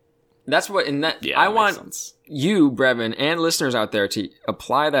 That's what... Yeah, I that makes want sense. you, Brevin, and listeners out there to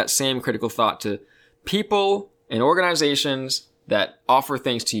apply that same critical thought to people and organizations that offer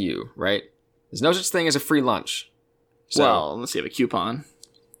things to you, right? There's no such thing as a free lunch. So, Well, unless you have a coupon.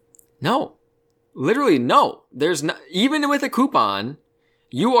 no. Literally, no. There's no, even with a coupon,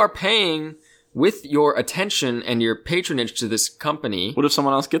 you are paying with your attention and your patronage to this company. What if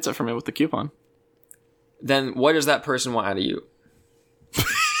someone else gets it from me with the coupon? Then what does that person want out of you?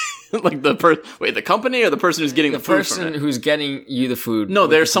 Like the company or the person who's getting the, food from person it? who's getting you the food. No,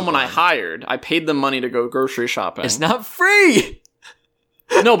 with there's the someone I coupon. hired. I paid them money to go grocery shopping. It's not free.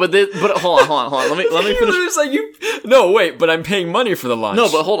 No, but hold on. Let me finish. It's like you. No, wait, but I'm paying money for the lunch.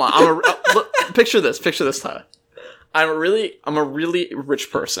 No, but hold on. Picture this, Tyler. I'm a really rich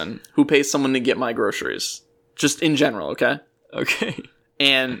person who pays someone to get my groceries, just in general. Okay. Okay.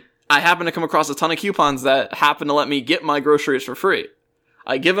 And I happen to come across a ton of coupons that happen to let me get my groceries for free.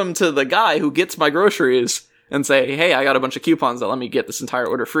 I give them to the guy who gets my groceries and say, hey, I got a bunch of coupons that let me get this entire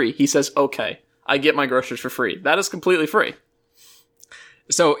order free. He says, okay, I get my groceries for free. That is completely free.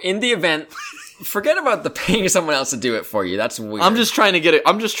 So in the event, forget about the paying someone else to do it for you. That's weird. I'm just trying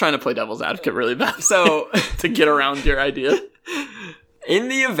to play devil's advocate really bad. So to get around your idea. in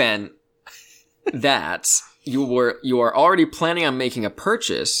the event that you are already planning on making a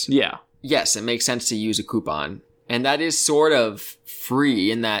purchase, Yeah. yes, it makes sense to use a coupon. And that is sort of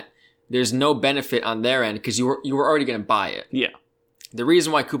free in that there's no benefit on their end because you were already going to buy it. Yeah. The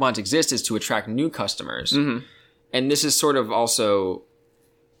reason why coupons exist is to attract new customers. Mm-hmm. And this is sort of also,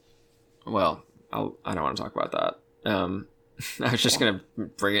 well, I don't want to talk about that. I was just going to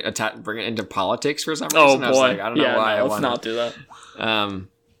bring it into politics for some reason. Oh boy. I was like, I don't know why I let's want not do that. to.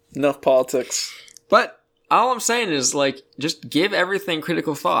 Enough politics. But all I'm saying is, like, just give everything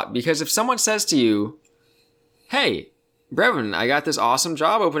critical thought. Because if someone says to you, hey, Brevin, I got this awesome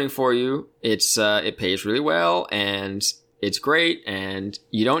job opening for you. It pays really well and it's great and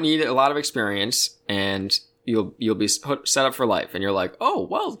you don't need a lot of experience and you'll be set up for life. And you're like, oh,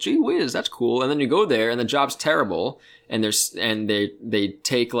 well, gee whiz, that's cool. And then you go there and the job's terrible and they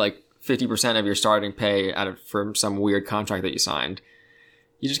take like 50% of your starting pay from some weird contract that you signed.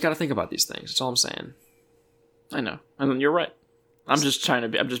 You just got to think about these things. That's all I'm saying. I know. And you're right. I'm just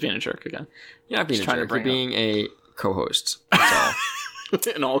being a jerk again. You're not being Just a trying to jerk. You're bring being a co-host. That's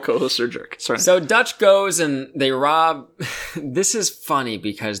all. And all co-hosts are jerk. Sorry. So Dutch goes and they rob. This is funny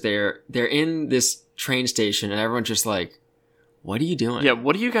because they're in this train station and everyone's just like, "What are you doing?" Yeah,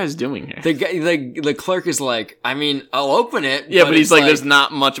 what are you guys doing here? The guy, the clerk is like, "I mean, I'll open it." Yeah, but he's it's like, there's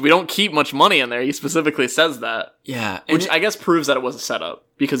not much. We don't keep much money in there. He specifically says that. yeah, and Which I guess proves that it was a setup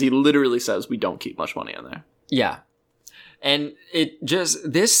because he literally says we don't keep much money in there. yeah, and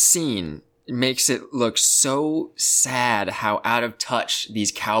this scene makes it look so sad how out of touch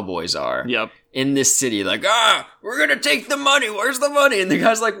these cowboys are. Yep. In this city, like, we're gonna take the money. Where's the money? And the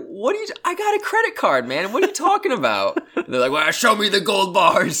guy's like, what are you? I got a credit card, man. What are you talking about? And they're like, well, show me the gold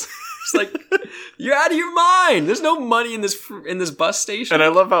bars. It's like, you're out of your mind. There's no money in this bus station. And I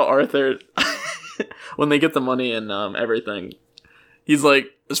love how Arthur, when they get the money and everything, he's like,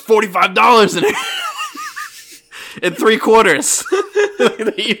 "There's $45 in it." In 3 quarters.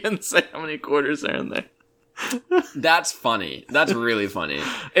 They even say how many quarters are in there. That's funny. That's really funny.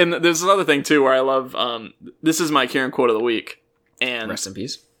 And there's another thing too where I love. This is my Kieran quote of the week. And Rest in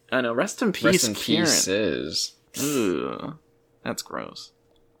peace. I know. Rest in peace, Rest in Kieran. pieces. Ugh, that's gross.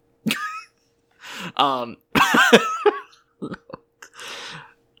 I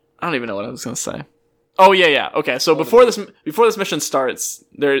don't even know what I was gonna say. Oh yeah. Okay, so before this mission starts,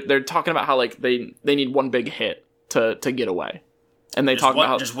 they're talking about how like they need one big hit to get away, and they talk about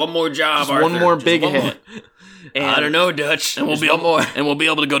how just one more job. just one more big hit. And, I don't know, Dutch. and we'll Just be one able, more. and we'll be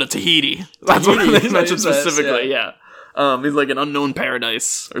able to go to Tahiti. That's what they Tahiti, mentioned that's what he says, specifically. Yeah, he's like an unknown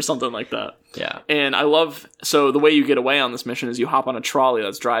paradise or something like that. Yeah. And I love, so the way you get away on this mission is you hop on a trolley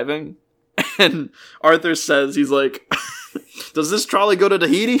that's driving, and Arthur says, he's like, does this trolley go to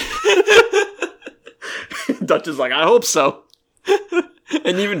Tahiti? Dutch is like, I hope so.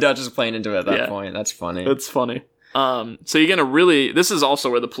 And even Dutch is playing into it at that point. That's funny. It's funny. So you're gonna really, this is also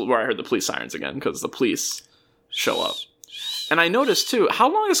where I heard the police sirens again, because the police show up. And I noticed too, how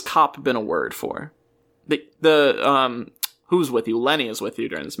long has cop been a word for? Who's with you? Lenny is with you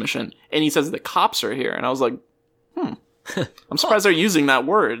during this mission, and he says the cops are here, and I was like, I'm surprised they're using that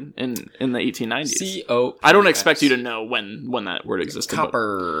word in the 1890s. C-O-P-S. I don't expect you to know when that word existed.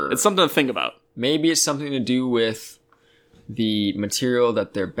 Copper. It's something to think about. Maybe it's something to do with the material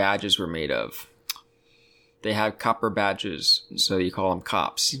that their badges were made of. They have copper badges, so you call them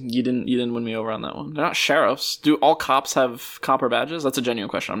cops. You didn't win me over on that one. They're not sheriffs. Do all cops have copper badges? That's a genuine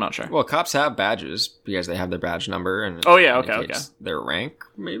question. I'm not sure. Well, cops have badges because they have their badge number and okay. Their rank,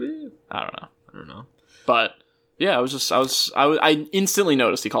 maybe. I don't know. But yeah, I instantly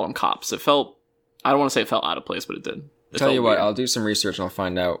noticed he called them cops. It felt, I don't want to say it felt out of place, but it did. Tell you what, I'll do some research and I'll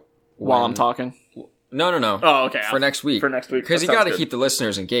find out while I'm talking. No. Oh, okay. For next week. Because you got to keep the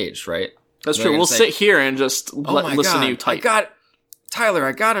listeners engaged, right? That's true. We'll sit here and just listen to you type. Tyler,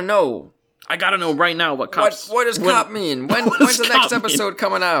 I gotta know. I gotta know right now what cops... What does cop mean? When's the next episode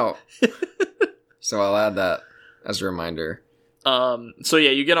coming out? So I'll add that as a reminder. So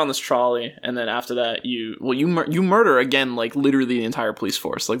yeah, you get on this trolley, and then after that, you murder again, like literally the entire police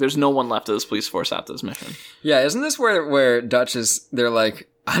force. Like there's no one left of this police force after this mission. Yeah, isn't this where Dutch is? They're like,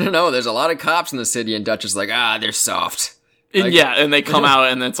 I don't know. There's a lot of cops in the city, and Dutch is like, they're soft. Like, and they come out,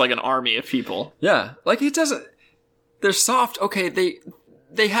 and it's like an army of people. Yeah, like it doesn't. They're soft. Okay,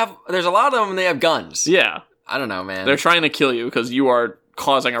 they have. There's a lot of them, and they have guns. Yeah, I don't know, man. They're trying to kill you because you are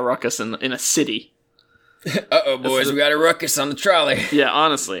causing a ruckus in a city. Uh-oh, boys, we got a ruckus on the trolley. Yeah,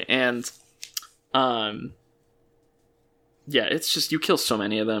 honestly, and yeah, it's just you kill so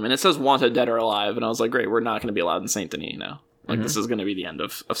many of them, and it says wanted, dead or alive, and I was like, great, we're not going to be allowed in Saint Denis now. Like this is going to be the end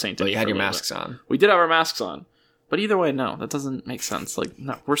of Saint Denis. Well, you had your masks on. We did have our masks on. But either way, no, that doesn't make sense. Like,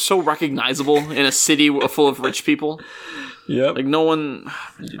 no, we're so recognizable in a city full of rich people. Yep. Like, no one...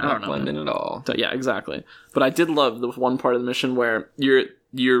 You do not blend in at all. Yeah, exactly. But I did love the one part of the mission where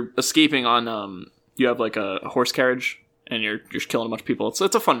you're escaping on... you have, like, a horse carriage, and you're killing a bunch of people. It's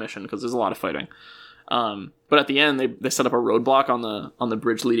a fun mission, because there's a lot of fighting. But at the end, they set up a roadblock on the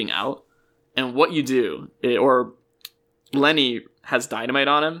bridge leading out. And what you do... or Lenny has dynamite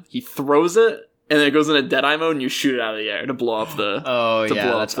on him. He throws it, and then it goes into Deadeye mode, and you shoot it out of the air to blow up the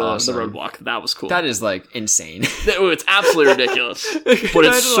awesome. the roadblock. That was cool. That is like insane. It's absolutely ridiculous, but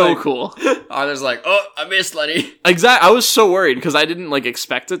it's so cool. Arthur's like, I missed Lenny. Exactly. I was so worried because I didn't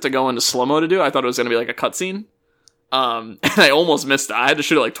expect it to go into slow mo to do. I thought it was going to be like a cutscene. And I almost missed it. I had to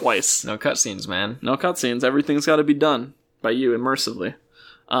shoot it like twice. No cutscenes, man. No cutscenes. Everything's got to be done by you immersively.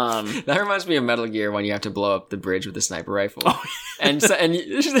 That reminds me of Metal Gear when you have to blow up the bridge with a sniper rifle. Oh, and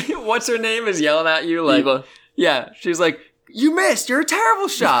what's her name is yelling at you like, Eva. Yeah, she's like, you missed. You're a terrible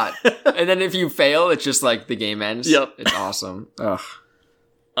shot. And then if you fail, it's just like the game ends. Yep, it's awesome. Ugh.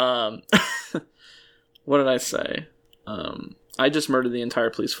 What did I say? I just murdered the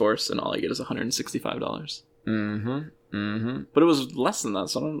entire police force, and all I get is $165. But it was less than that,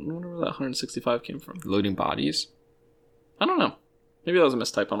 so I don't wonder where that $165 came from. Loading bodies? I don't know. Maybe that was a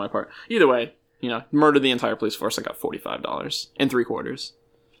mistype on my part. Either way, murdered the entire police force. I got $45 and 3/4.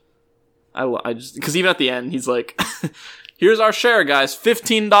 I just, because even at the end, he's like, here's our share, guys,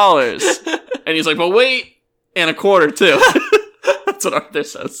 $15. And he's like, but wait, and a quarter too. That's what Arthur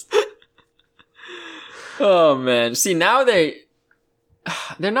says. Oh man. See, now they're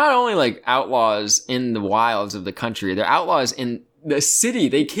not only like outlaws in the wilds of the country, they're outlaws in the city.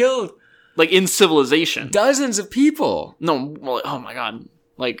 They killed like in civilization dozens of people. No, well, oh my god,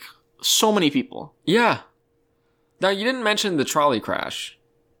 like so many people. Yeah. Now you didn't mention the trolley crash.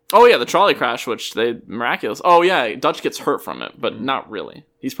 Oh yeah, the trolley crash, which they miraculous. Oh yeah, Dutch gets hurt from it, but not really.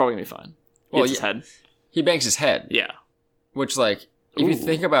 He's probably gonna be fine. He hits his head. He bangs his head. Yeah. Which, like, if you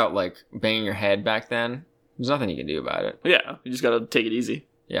think about like banging your head back then, there's nothing you can do about it. Yeah, you just gotta take it easy.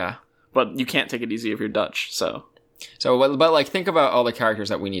 Yeah. But you can't take it easy if you're Dutch, so. But like, think about all the characters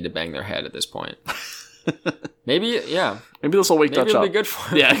that we need to bang their head at this point. Maybe this will wake Dutch up. Maybe it'll be good for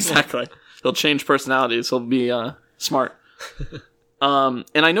him. Yeah, exactly. He'll change personalities. He'll be smart. And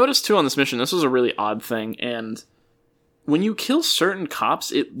I noticed too on this mission, this was a really odd thing. And when you kill certain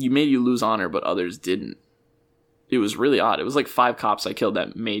cops, you made you lose honor, but others didn't. It was really odd. It was like 5 cops I killed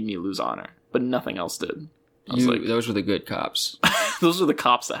that made me lose honor, but nothing else did. Those were the good cops. Those were the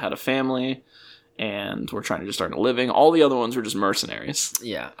cops that had a family and were trying to just earn a living. All the other ones were just mercenaries.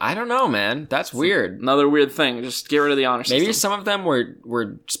 Yeah, I don't know, man. That's weird. Another weird thing. Just get rid of the honor system. Maybe some of them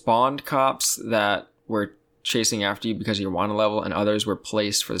were spawned cops that were chasing after you because of your wanted level, and others were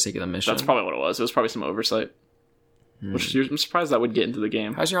placed for the sake of the mission. That's probably what it was. It was probably some oversight. Which I'm surprised that would get into the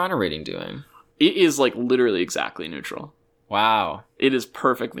game. How's your honor rating doing? It is like literally exactly neutral. Wow. It is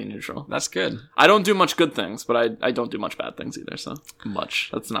perfectly neutral. That's good. I don't do much good things, but I don't do much bad things either, so much.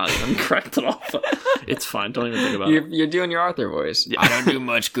 That's not even correct at all. But it's fine. Don't even think about it. You're doing your Arthur voice. Yeah. I don't do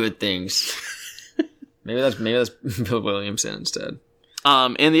much good things. Maybe that's Bill Williamson instead.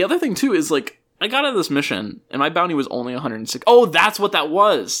 And the other thing too is like I got out of this mission and my bounty was only 106. Oh, that's what that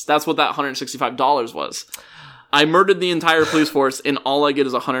was. That's what that $165 was. I murdered the entire police force and all I get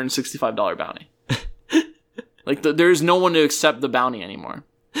is a $165 bounty. Like, there's no one to accept the bounty anymore.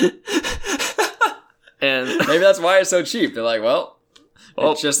 And maybe that's why it's so cheap. They're like, well,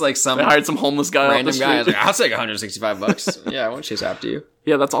 it's just like some... They hired some homeless guy random guy. I was like, I'll take $165. Yeah, I won't chase after you.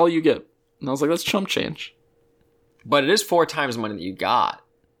 Yeah, that's all you get. And I was like, that's chump change. But it is 4 times the money that you got.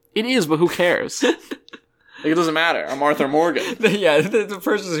 It is, but who cares? Like, it doesn't matter. I'm Arthur Morgan. Yeah, the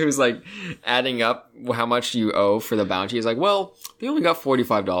person who's like adding up how much you owe for the bounty is like, well, they only got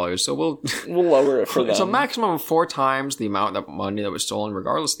 $45, so we'll lower it for them. So maximum of 4 times the amount of money that was stolen,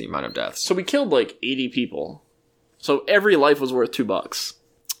 regardless of the amount of deaths. So we killed like 80 people. So every life was worth $2.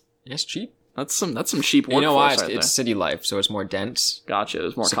 Yes, cheap. That's some cheap workforce. You know why? It's city life, so it's more dense. Gotcha.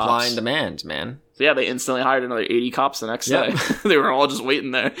 There's more supply cops. and demand, man. So yeah, they instantly hired another 80 cops the next day. They were all just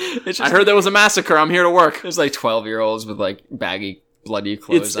waiting there. I heard there was a massacre. I'm here to work. There's like 12-year-olds with like baggy, bloody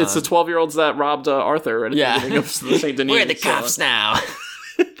clothes It's the 12-year-olds that robbed Arthur at the beginning of the St. Denis. We're the cops now.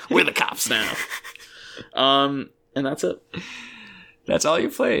 We're the cops now. And that's it. That's all you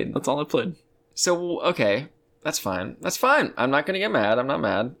played. That's all I played. So, okay. That's fine. That's fine. I'm not going to get mad. I'm not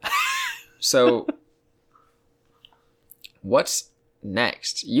mad. So, what's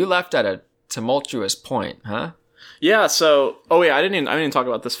next? You left at a tumultuous point, huh? Yeah, so... Oh, yeah, I didn't even talk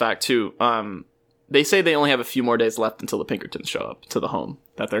about this fact, too. They say they only have a few more days left until the Pinkertons show up to the home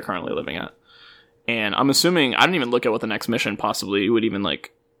that they're currently living at. And I'm assuming... I didn't even look at what the next mission possibly would even,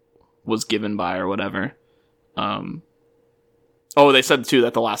 like, was given by or whatever. Oh, they said, too,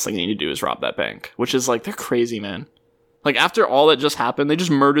 that the last thing they need to do is rob that bank. Which is, like, they're crazy, man. Like, after all that just happened, they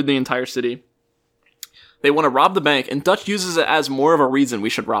just murdered the entire city. They want to rob the bank, and Dutch uses it as more of a reason we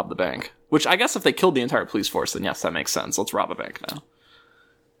should rob the bank. Which, I guess if they killed the entire police force, then yes, that makes sense. Let's rob a bank now.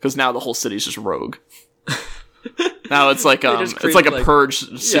 Because now the whole city's just rogue. Now it's like it's like a purge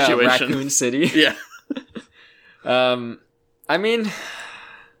situation. Yeah, Raccoon City. Yeah. I mean,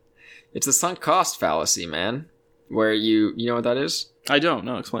 it's the sunk cost fallacy, man. Where you know what that is? I don't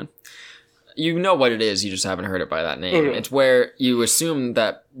know. Explain. You know what it is, you just haven't heard it by that name. Okay. It's where you assume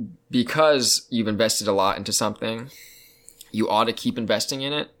that because you've invested a lot into something, you ought to keep investing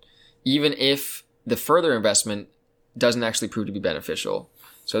in it, even if the further investment doesn't actually prove to be beneficial.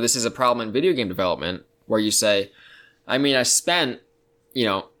 So this is a problem in video game development where you say, I mean, I spent,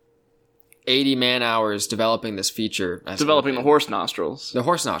 80 man-hours developing this feature. Developing the horse nostrils. The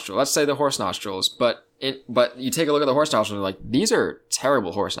horse nostril. Let's say the horse nostrils. But you take a look at the horse nostrils and you're like, these are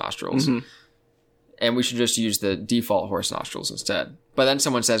terrible horse nostrils. Mm-hmm. And we should just use the default horse nostrils instead. But then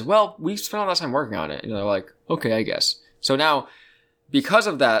someone says, well, we spent all that time working on it. And they're like, okay, I guess. So now, because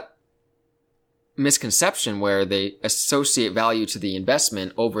of that misconception where they associate value to the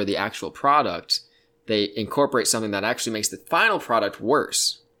investment over the actual product, they incorporate something that actually makes the final product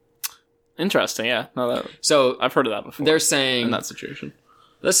worse. Interesting, yeah. No, so I've heard of that before. They're saying... In that situation.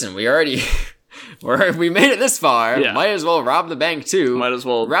 Listen, we already... we made it this far. Yeah. Might as well rob the bank too. Might as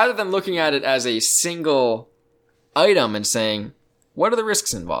well. Rather than looking at it as a single item and saying, what are the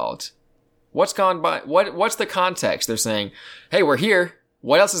risks involved? What's gone by? What's the context? They're saying, hey, we're here.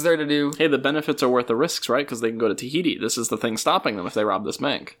 What else is there to do? Hey, the benefits are worth the risks, right? Because they can go to Tahiti. This is the thing stopping them if they rob this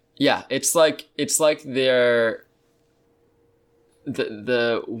bank. Yeah, it's like their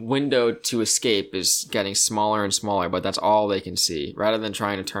the window to escape is getting smaller and smaller, but that's all they can see. Rather than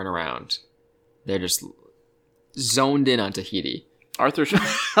trying to turn around, they're just zoned in on Tahiti. On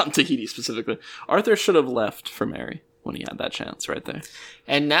Tahiti specifically. Arthur should have left for Mary when he had that chance right there.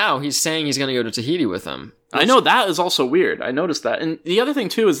 And now he's saying he's going to go to Tahiti with him. I know, that is also weird. I noticed that. And the other thing,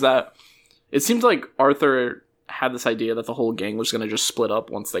 too, is that it seems like Arthur had this idea that the whole gang was going to just split up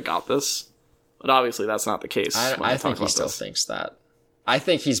once they got this. But obviously that's not the case. I think he still thinks that. I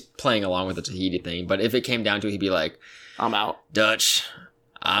think he's playing along with the Tahiti thing, but if it came down to it, he'd be like, I'm out. Dutch,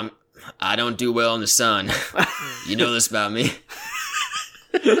 I don't do well in the sun. You know this about me.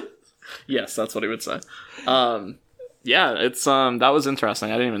 Yes, that's what he would say. Yeah, it's that was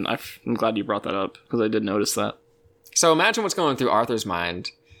interesting. I'm glad you brought that up because I did notice that. So imagine what's going through Arthur's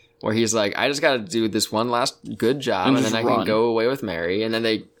mind, where he's like, I just got to do this one last good job, and then I can go away with Mary, and then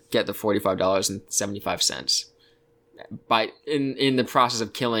they get the $45.75 in the process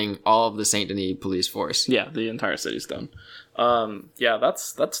of killing all of the Saint Denis police force. Yeah, the entire city's done. Yeah,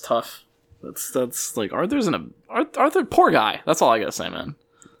 that's tough. That's like Arthur, poor guy. That's all I gotta say, man.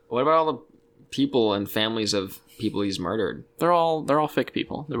 What about all the people and families of people he's murdered? They're all fake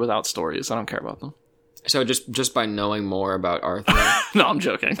people. They're without stories. I don't care about them. So just by knowing more about Arthur. No, I'm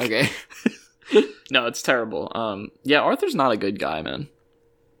joking. Okay. No, it's terrible. Yeah, Arthur's not a good guy, man.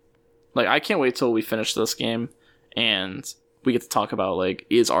 Like, I can't wait till we finish this game and we get to talk about, like,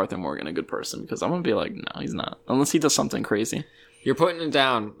 is Arthur Morgan a good person? Because I'm gonna be like, no, he's not. Unless he does something crazy. You're putting it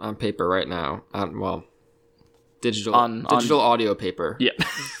down on paper right now. Digital audio paper. Yeah.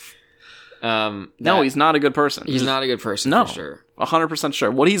 No, he's not a good person. He's not a good person, no, for sure. 100%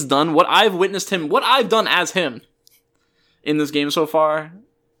 sure. What he's done, what I've witnessed him, what I've done as him in this game so far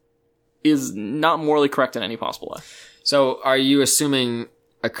is not morally correct in any possible way. So are you assuming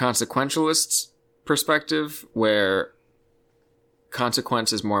a consequentialist perspective where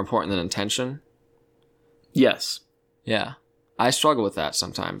consequence is more important than intention? Yes. Yeah. I struggle with that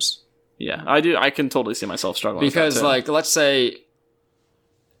sometimes. Yeah, I do. I can totally see myself struggling because, with that too. Like, let's say,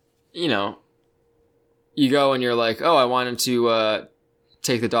 you know, you go and you're like, oh, I wanted to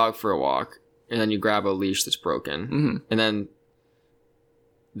take the dog for a walk, and then you grab a leash that's broken, and then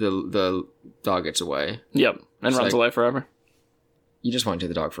the dog gets away. Yep, and runs away forever. You just want to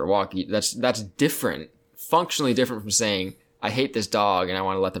take the dog for a walk. That's different, functionally different from saying, I hate this dog and I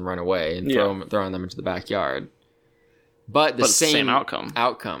want to let them run away and throwing them into the backyard. But the same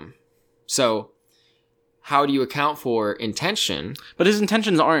outcome. So how do you account for intention? But his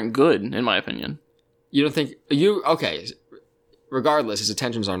intentions aren't good, in my opinion. You don't think... Okay. Regardless, his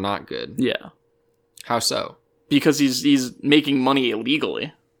intentions are not good. Yeah. How so? Because he's making money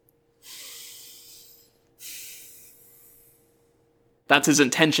illegally. That's his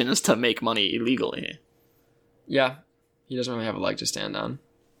intention, is to make money illegally. Yeah. He doesn't really have a leg to stand on.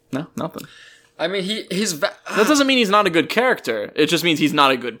 No, nothing. I mean, that doesn't mean he's not a good character. It just means he's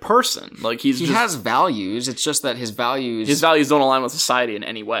not a good person. Like, he has values. It's just that his values don't align with society in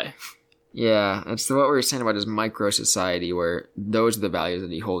any way. Yeah, that's what we were saying about his micro society, where those are the values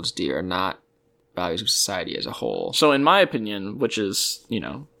that he holds dear, not values of society as a whole. So, in my opinion, which is,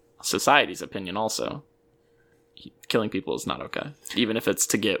 society's opinion also, killing people is not okay, even if it's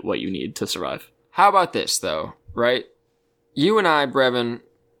to get what you need to survive. How about this, though? Right? You and I, Brevin,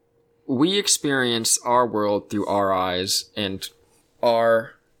 we experience our world through our eyes and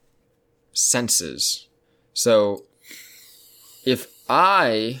our senses. So,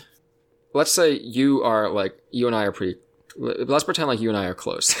 let's say you and I are let's pretend like you and I are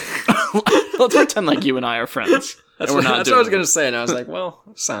close. Let's pretend like you and I are friends. That's what I was going to say, and I was like, well,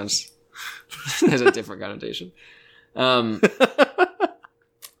 sounds has a different connotation.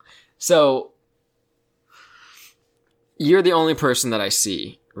 So, you're the only person that I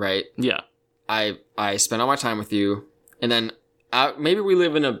see, right? Yeah. I spend all my time with you, and then maybe we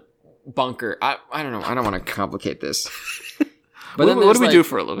live in a bunker. I don't know. I don't want to complicate this. But what do we do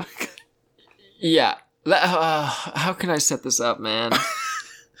for a living? Yeah. How can I set this up, man?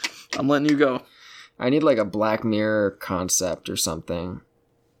 I'm letting you go. I need like a Black Mirror concept or something.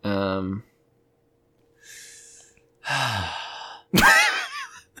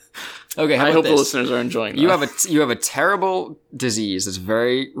 Okay, I hope the listeners are enjoying that. You have a terrible disease that's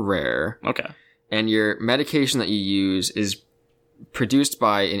very rare. Okay. And your medication that you use is produced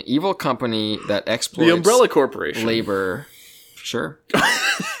by an evil company that exploits the Umbrella Corporation labor. Sure.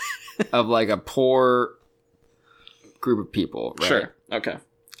 Of like a poor group of people, right? Sure. Okay.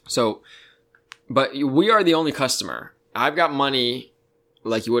 So, but we are the only customer. I've got money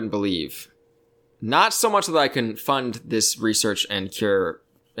like you wouldn't believe. Not so much that I can fund this research and cure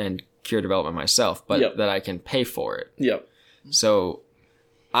development myself, but that I can pay for it. Yep. So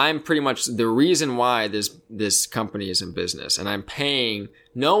I'm pretty much the reason why this company is in business, and I'm paying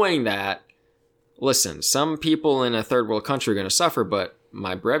knowing that, listen, some people in a third world country are going to suffer, but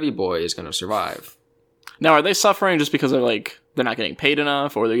my Brevi boy is going to survive. Now, are they suffering just because they're not getting paid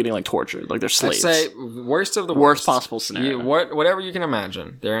enough, or they're getting tortured, like they're slaves? I'd say worst of the worst possible scenario. Whatever you can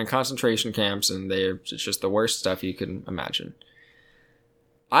imagine. They're in concentration camps, and it's just the worst stuff you can imagine.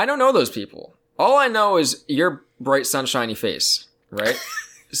 I don't know those people. All I know is your bright, sunshiny face, right?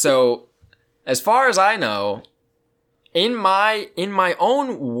 So, as far as I know, in my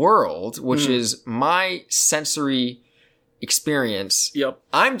own world, which is my sensory experience, yep,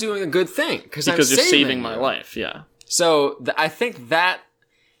 I'm doing a good thing because you're saving my life. Yeah. So I think that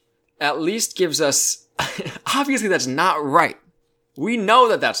at least gives us, obviously that's not right. We know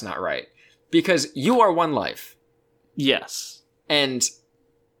that that's not right because you are one life. Yes. And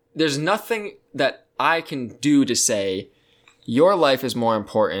there's nothing that I can do to say your life is more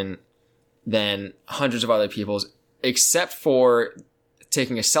important than hundreds of other people's, except for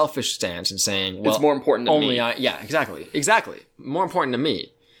taking a selfish stance and saying, well, it's more important to me. Yeah, exactly. More important to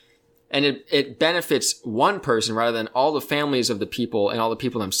me. And it benefits one person rather than all the families of the people and all the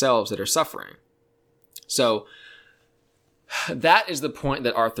people themselves that are suffering. So that is the point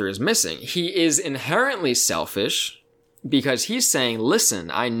that Arthur is missing. He is inherently selfish because he's saying, listen,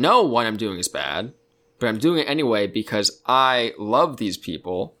 I know what I'm doing is bad, but I'm doing it anyway because I love these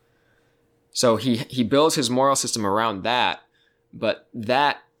people. So he builds his moral system around that, but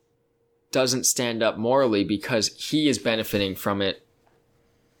that doesn't stand up morally because he is benefiting from it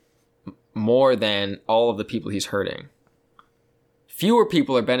more than all of the people he's hurting. Fewer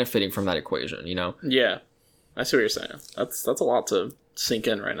people are benefiting from that equation, you know? Yeah. I see what you're saying. That's a lot to sink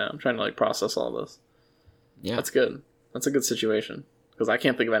in right now. I'm trying to like process all this. Yeah. That's good. That's a good situation. Because I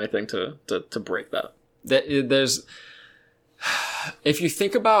can't think of anything to break that. There's, if you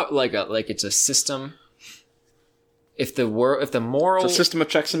think about like it's a system, if the moral it's a system of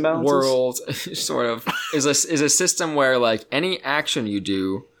checks and balances world sort of is a system where like any action you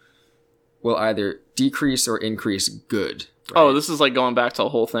do will either decrease or increase good. Right? Oh, this is like going back to the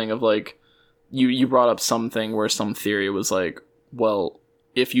whole thing of like you brought up something where some theory was like, well,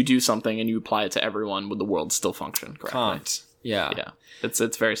 if you do something and you apply it to everyone, would the world still function correctly? Kant. Yeah.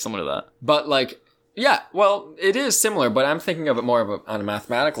 It's very similar to that. But like, yeah, well, it is similar, but I'm thinking of it more on a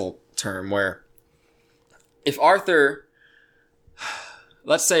mathematical term where if Arthur,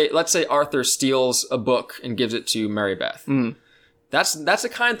 let's say Arthur steals a book and gives it to Mary Beth. Mm. That's a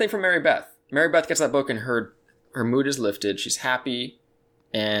kind thing for Mary Beth. Mary Beth gets that book and her mood is lifted. She's happy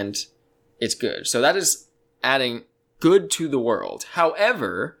and it's good. So that is adding good to the world.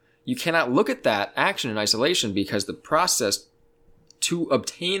 However, you cannot look at that action in isolation because the process to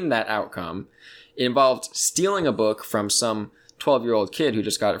obtain that outcome involved stealing a book from some 12-year-old kid who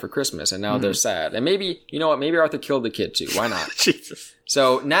just got it for Christmas and now they're sad. And maybe, you know what, maybe Arthur killed the kid too. Why not? Jesus.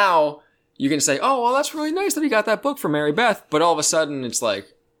 So now you can say, oh, well, that's really nice that he got that book for Mary Beth. But all of a sudden it's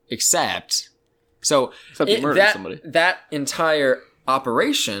like, except he murdered somebody. That entire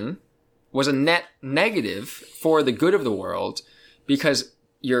operation was a net negative for the good of the world because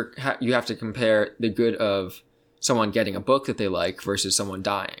you have to compare the good of someone getting a book that they like versus someone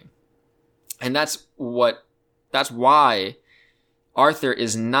dying. And that's why Arthur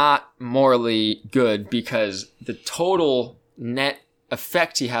is not morally good because the total net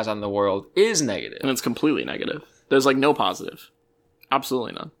effect he has on the world is negative. And it's completely negative. There's like no positive.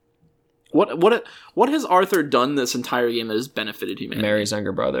 Absolutely none. What has Arthur done this entire game that has benefited humanity? Mary's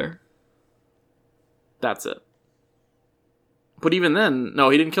younger brother. That's it. But even then, no,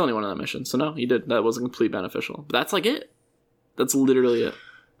 he didn't kill anyone on that mission. So no, he did. That wasn't completely beneficial. But that's like it. That's literally it.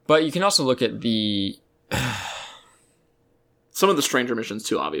 But you can also look at the... Some of the stranger missions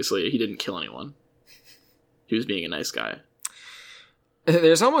too, obviously. He didn't kill anyone. He was being a nice guy.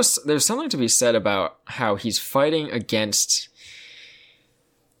 There's something to be said about how he's fighting against...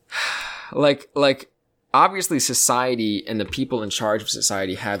 Like, obviously society and the people in charge of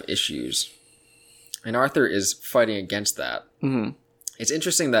society have issues. And Arthur is fighting against that. Mm-hmm. It's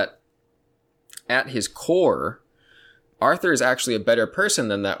interesting that at his core, Arthur is actually a better person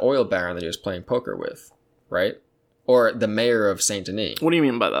than that oil baron that he was playing poker with, right? Or the mayor of Saint Denis. What do you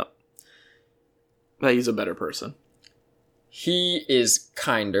mean by that? That he's a better person? He is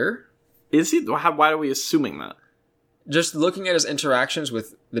kinder. Is he? Why are we assuming that? Just looking at his interactions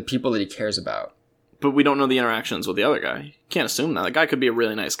with the people that he cares about. But we don't know the interactions with the other guy. You can't assume that. The guy could be a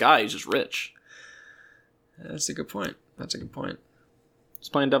really nice guy. He's just rich. That's a good point.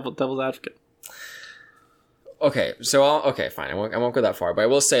 Just playing devil's advocate. Okay, so fine. I won't go that far, but I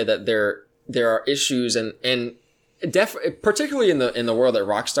will say that there are issues and particularly in the world that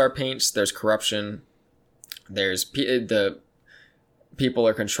Rockstar paints, there's corruption. There's the people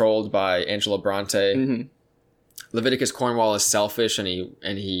are controlled by Angelo Bronte. Mm-hmm. Leviticus Cornwall is selfish and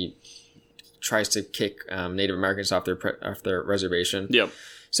he tries to kick Native Americans off their reservation. Yep.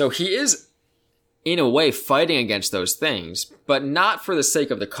 So he is, in a way, fighting against those things, but not for the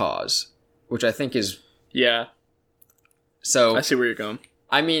sake of the cause, which I think is... Yeah. So... I see where you're going.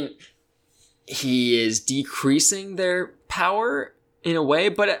 I mean, he is decreasing their power in a way,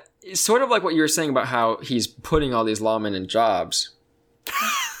 but it's sort of like what you were saying about how he's putting all these lawmen in jobs.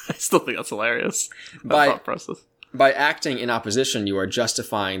 I still think that's hilarious. By acting in opposition, you are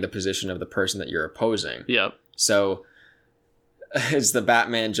justifying the position of the person that you're opposing. Yep. So it's the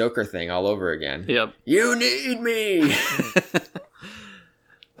Batman Joker thing all over again. Yep. You need me.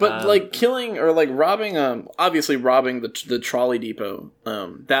 But like killing or like robbing, obviously robbing the trolley depot,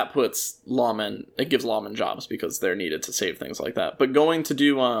 that puts lawmen. It gives lawmen jobs because they're needed to save things like that. But going to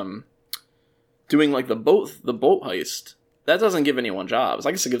do doing like the boat heist, that doesn't give anyone jobs.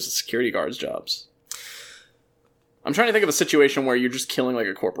 I guess it gives the security guards jobs. I'm trying to think of a situation where you're just killing like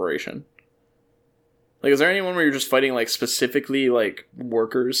a corporation. Like, is there anyone where you're just fighting like specifically like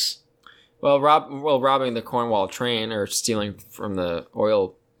workers? Well, robbing the Cornwall train or stealing from the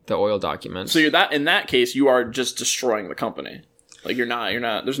oil documents. So you're in that case, you are just destroying the company. Like you're not.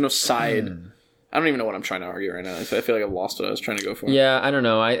 There's no side. I don't even know what I'm trying to argue right now. I feel like I've lost what I was trying to go for. Yeah, I don't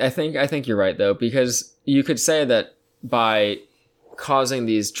know. I think you're right though, because you could say that by causing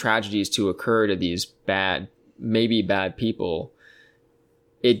these tragedies to occur to these maybe bad people,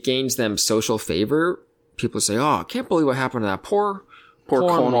 it gains them social favor. People say, "Oh, I can't believe what happened to that poor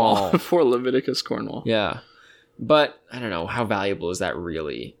Cornwall." Poor Leviticus Cornwall. Yeah. But I don't know, how valuable is that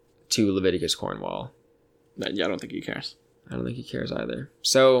really to Leviticus Cornwall? Yeah, I don't think he cares. I don't think he cares either.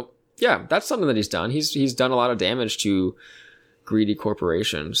 So yeah, that's something that he's done. He's done a lot of damage to greedy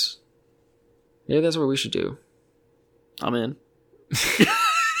corporations. Maybe that's what we should do. I'm in.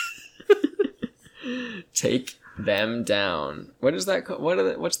 Take them down. What is that called?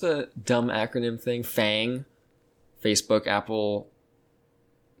 What's the dumb acronym thing? FANG? Facebook, Apple,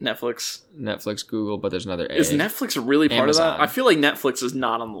 Netflix, Google, but there's another A. Is Netflix really part Amazon. of that? I feel like Netflix is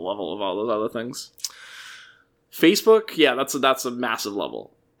not on the level of all those other things. Facebook, yeah, that's a massive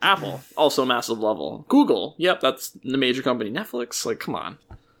level. Apple, also a massive level. Google, yep, that's the major company. Netflix, like, come on.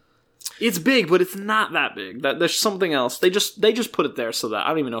 It's big, but it's not that big. There's something else. They just put it there so that I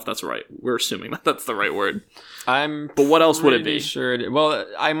don't even know if that's right. We're assuming that that's the right word. But what else would it be? Sure. Well,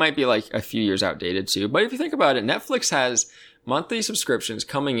 I might be like a few years outdated too. But if you think about it, Netflix has monthly subscriptions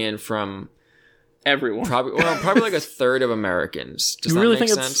coming in from everyone. Probably like a third of Americans. Does you that really make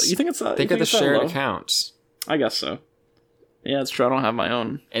think sense? Think it's think of the shared accounts. I guess so. Yeah, it's true. I don't have my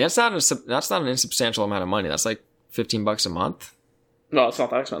own, and that's not an insubstantial amount of money. That's like $15 a month. No, it's not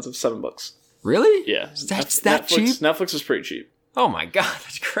that expensive. $7. Really? Yeah, that's that cheap. Netflix is pretty cheep. Oh my god,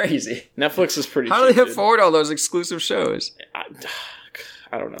 that's crazy. Netflix is pretty cheap. How do they afford all those exclusive shows?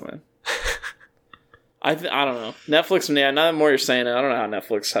 I don't know, man. I don't know. Netflix, yeah, now the more you're saying it, I don't know how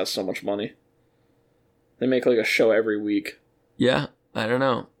Netflix has so much money. They make like a show every week. Yeah, I don't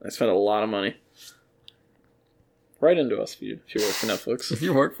know. They spend a lot of money. Write into us if you work for Netflix. If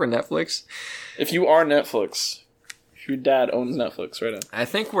you work for Netflix? If you are Netflix, if your dad owns Netflix, right now. I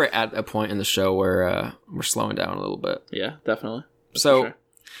think we're at a point in the show where we're slowing down a little bit. Yeah, definitely. So, sure.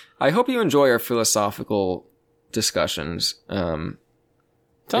 I hope you enjoy our philosophical discussions.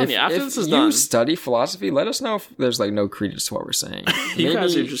 Telling you, after this is done. If you study philosophy, let us know if there's like no credence to what we're saying. You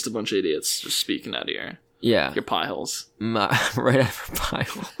guys are just a bunch of idiots just speaking out of your pie holes. Right after pie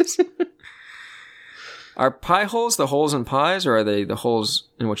holes. Are pie holes the holes in pies, or are they the holes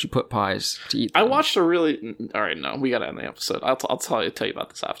in which you put pies to eat them? I watched a really... All right, no, we got to end the episode. I'll tell you about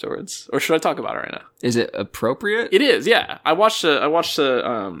this afterwards. Or should I talk about it right now? Is it appropriate? It is, yeah. I watched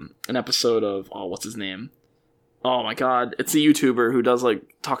an episode of... Oh, what's his name? Oh my god. It's a YouTuber who does like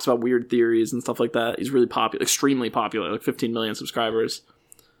talks about weird theories and stuff like that. He's really popular, extremely popular, like 15 million subscribers.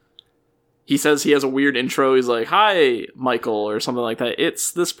 He says he has a weird intro. He's like, "Hi, Michael," or something like that.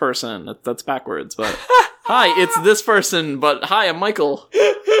 It's this person. That's backwards, but hi, it's this person, but hi, I'm Michael.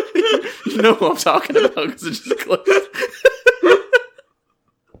 You know who I'm talking about because it just clicked.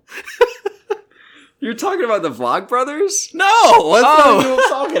 You're talking about the Vlog Brothers? No, that's not who I'm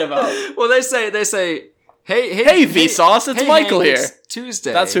talking about. Well, they say, Hey, Vsauce, it's Michael Hank, here. It's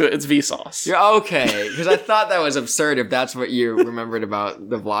Tuesday. That's who it's Vsauce. You're okay, because I thought that was absurd if that's what you remembered about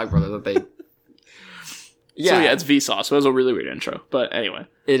the Vlogbrothers, that they... Yeah. So yeah, it's Vsauce. So it was a really weird intro. But anyway.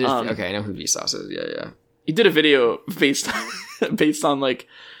 It is, okay, I know who Vsauce is. Yeah. He did a video based on like,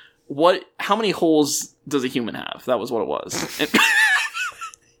 how many holes does a human have? That was what it was. And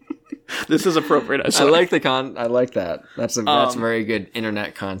this is appropriate. I like I like that. That's very good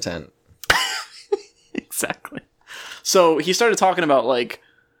internet content. Exactly. So he started talking about like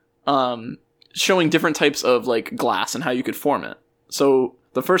showing different types of like glass and how you could form it. So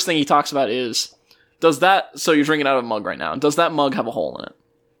the first thing he talks about is, so you're drinking out of a mug right now. Does that mug have a hole in it?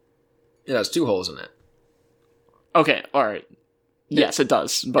 It has 2 holes in it. Okay, all right. Yes, it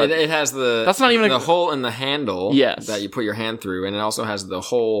does. But it has that's not even the hole in the handle that you put your hand through, and it also has the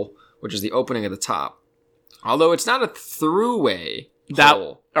hole, which is the opening at the top. Although it's not a throughway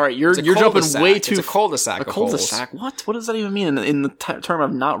hole. All right, you're jumping way too... It's a cul-de-sac. A cul-de-sac? What? What does that even mean in the term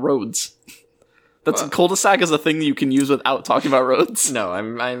of not roads? That's cul-de-sac is a thing that you can use without talking about roads. No,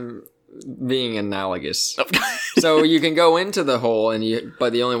 I'm being analogous. So you can go into the hole,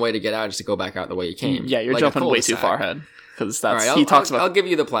 but the only way to get out is to go back out the way you came. Yeah, you're jumping way too far ahead. Because that's I'll give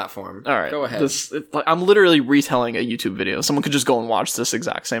you the platform. All right, go ahead. I'm literally retelling a YouTube video. Someone could just go and watch this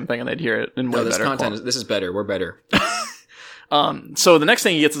exact same thing, and they'd hear it in way better content. This is better. We're better. So the next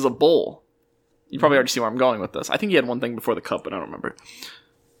thing he gets is a bowl. You probably already see where I'm going with this. I think he had one thing before the cup, but I don't remember.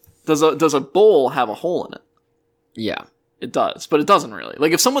 Does a bowl have a hole in it? Yeah. It does, but it doesn't really.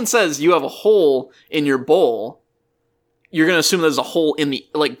 Like, if someone says you have a hole in your bowl, you're going to assume there's a hole in the,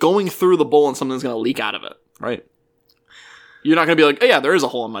 like, going through the bowl and something's going to leak out of it, right? You're not going to be like, oh, yeah, there is a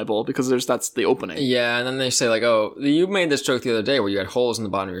hole in my bowl, because that's the opening. Yeah, and then they say, like, oh, you made this joke the other day where you had holes in the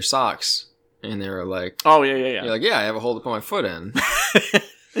bottom of your socks. And they were like... Oh, yeah. You're like, yeah, I have a hole to put my foot in.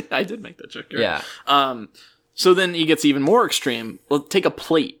 I did make that joke. Yeah. So then he gets even more extreme. Let's take a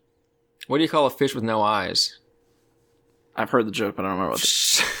plate. What do you call a fish with no eyes? I've heard the joke, but I don't remember what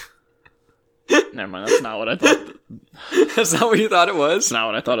Never mind, that's not what I thought. That's not what you thought it was? That's not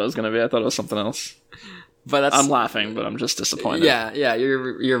what I thought it was going to be. I thought it was something else. But I'm laughing, but I'm just disappointed. Yeah,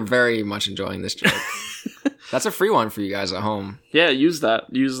 you're very much enjoying this joke. That's a free one for you guys at home. Yeah, use that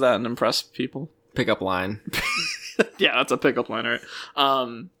and impress people. Pickup line. Yeah, that's a pickup line, right?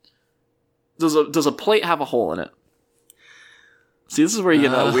 Does a plate have a hole in it? See, this is where you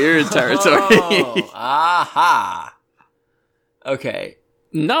get that weird territory. Aha. Okay.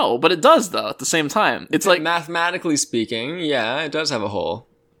 No, but it does though. At the same time, it's like mathematically speaking, yeah, it does have a hole.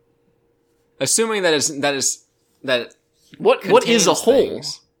 Assuming that what is a hole?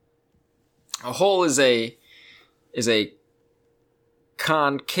 Things. A hole is a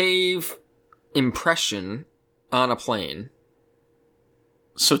concave impression on a plane.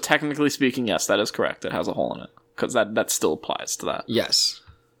 So technically speaking, yes, that is correct. It has a hole in it, because that still applies to that. Yes.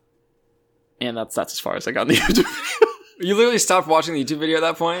 And that's as far as I got in the YouTube video. You literally stopped watching the YouTube video at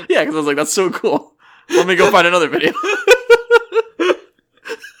that point? Yeah, because I was like, that's so cool. Let me go find another video.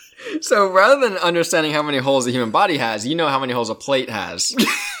 So rather than understanding how many holes the human body has, you know how many holes a plate has.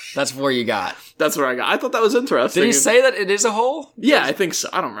 That's where you got. That's where I got. I thought that was interesting. Did he say that it is a hole? Yeah, I think so.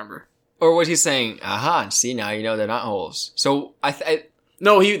 I don't remember. Or was he saying, aha, see, now you know they're not holes. So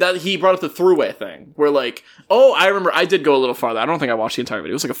No, he brought up the throughway thing, where like, oh, I remember, I did go a little farther. I don't think I watched the entire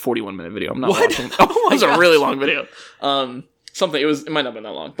video. It was like a 41-minute video. I'm not watching. Oh my It was a really long video. It might not have been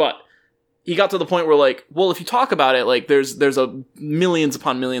that long, but he got to the point where like, well, if you talk about it, like there's a millions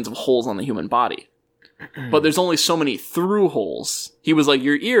upon millions of holes on the human body, but there's only so many through holes. He was like,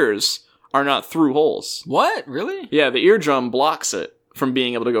 your ears are not through holes. What? Really? Yeah, the eardrum blocks it from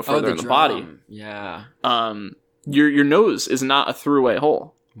being able to go further in the body. Yeah. Your nose is not a throughway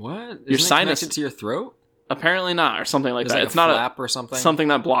hole. What? Your sinus connected to your throat? Apparently not, or something like that. Like it's a not flap or something. Something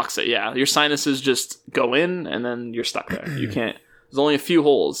that blocks it. Yeah, your sinuses just go in, and then you're stuck there. You can't. There's only a few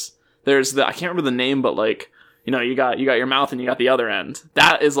holes. There's I can't remember the name, but like, you know, you got your mouth and you got the other end.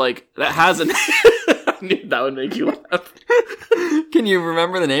 That is like, that has a I knew that would make you laugh. Can you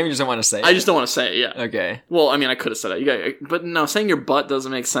remember the name? You just don't want to say it? I just don't want to say it, yeah. Okay. Well, I mean, I could have said it. But no, saying your butt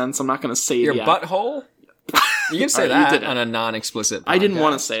doesn't make sense. I'm not going to say your butthole? You can say that on a non-explicit podcast. I didn't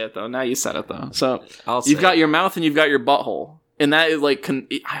want to say it, though. Now you said it, though. So, you've got your mouth and you've got your butthole. And that is like...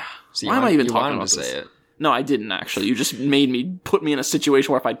 why am I even talking about this? Say it. No, I didn't, actually. You just put me in a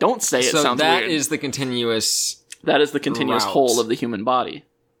situation where if I don't say it, it sounds weird. So that is the continuous... That is the continuous whole of the human body.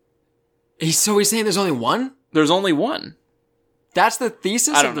 So he's saying there's only one? There's only one. That's the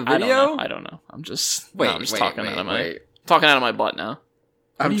thesis of the video? I don't know. I'm just talking out of my butt now.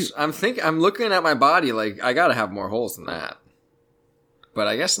 I'm looking at my body like I gotta have more holes than that. But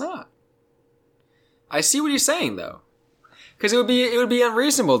I guess not. I see what he's saying though. Because it would be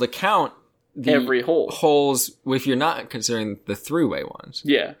unreasonable to count every holes if you're not considering the throughway ones.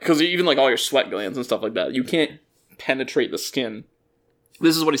 Yeah, because even like all your sweat glands and stuff like that, you can't penetrate the skin.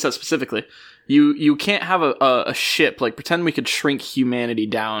 This is what he says specifically. You can't have a ship, like pretend we could shrink humanity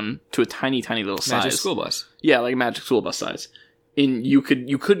down to a tiny, tiny little size. Magic school bus. Yeah, like a magic school bus size. And you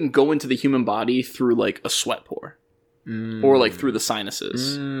couldn't go into the human body through like a sweat pore. Or like through the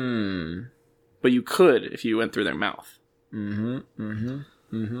sinuses. But you could if you went through their mouth. And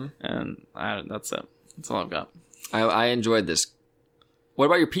that's it. That's all I've got. I enjoyed this. What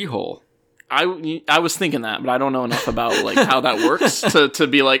about your pee hole? I was thinking that, but I don't know enough about like how that works to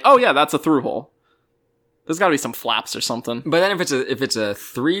be like, oh yeah, that's a through hole. There's got to be some flaps or something. But then if it's a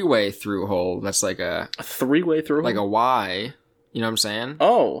 3-way through hole, that's like a 3-way through like hole? a Y. You know what I'm saying?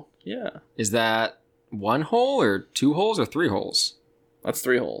 Oh yeah. Is that 1 hole or 2 holes or 3 holes? That's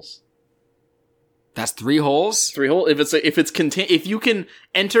 3 holes. That's 3 holes? 3 holes. If you can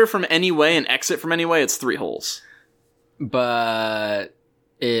enter from any way and exit from any way, it's 3 holes. But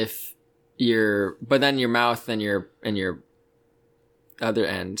then your mouth and your other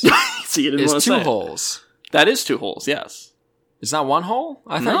end So you didn't want is to 2 say it. holes. That is 2 holes, yes. It's not 1 hole?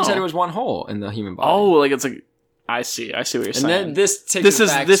 I thought you said it was 1 hole in the human body. Oh, like it's like I see what you're saying. And then this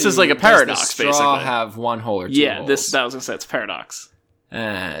is like a paradox, does the straw basically. Have 1 hole or 2 yeah, holes? that was gonna say it's a paradox.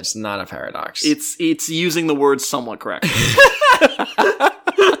 It's not a paradox. It's using the word somewhat correctly.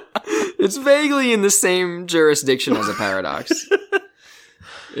 It's vaguely in the same jurisdiction as a paradox.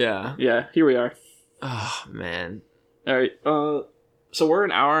 Yeah. Yeah, here we are. Oh man. All right. So we're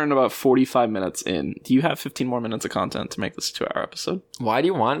an hour and about 45 minutes in. Do you have 15 more minutes of content to make this a 2-hour episode? Why do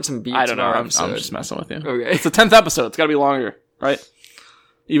you want it to be? I don't know. I'm episode? just messing with you. Okay. It's the 10th episode. It's got to be longer, right?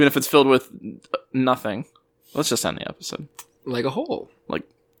 Even if it's filled with nothing. Let's just end the episode. Like a hole. Like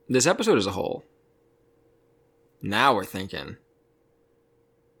this episode is a hole. Now we're thinking.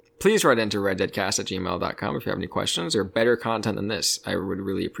 Please write into reddeadcast@gmail.com if you have any questions or better content than this. I would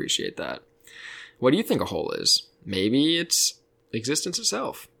really appreciate that. What do you think a hole is? Maybe it's existence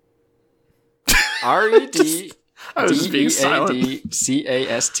itself. REDDEADCAST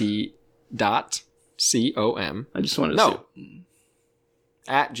 .com. I just wanted to see.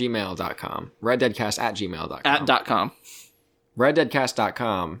 At gmail.com. Reddeadcast at gmail.com. At .com.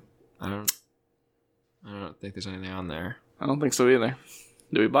 Reddeadcast.com. I don't think there's anything on there. I don't think so either.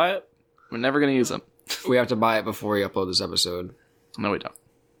 Do we buy it? We're never going to use it. We have to buy it before we upload this episode. No, we don't.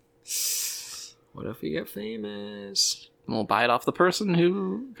 What if we get famous? We'll buy it off the person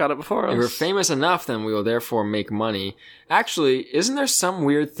who got it before us. If we're famous enough, then we will therefore make money. Actually, isn't there some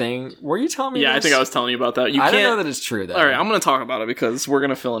weird thing? Were you telling me Yeah, this? I think I was telling you about that. I don't know that it's true, though. All right, I'm going to talk about it because we're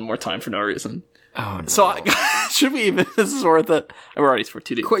going to fill in more time for no reason. Oh, no. So, should we even... This is worth it. We're already for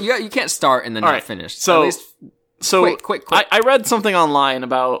 2 deep. You can't start and then not finish. So, at least quick. I read something online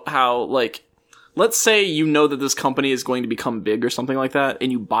about how, like, let's say you know that this company is going to become big or something like that,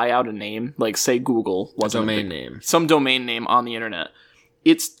 and you buy out a name, like, say Google was domain name. Some domain name on the internet.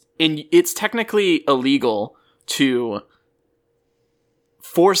 It's technically illegal to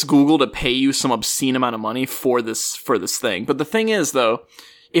force Google to pay you some obscene amount of money for this thing. But the thing is, though,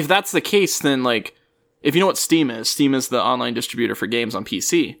 if that's the case, then, like, if you know what Steam is the online distributor for games on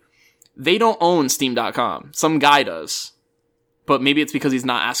PC. They don't own Steam.com. Some guy does. But maybe it's because he's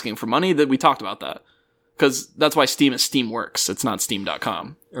not asking for money that we talked about that. Because that's why Steam is Steamworks. It's not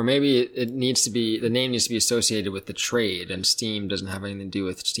Steam.com. Or maybe the name needs to be associated with the trade, and Steam doesn't have anything to do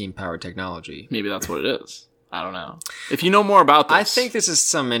with Steam-powered technology. Maybe that's what it is. I don't know. If you know more about this... I think this is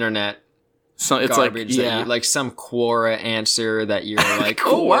some internet it's garbage. Like, like some Quora answer that you're like,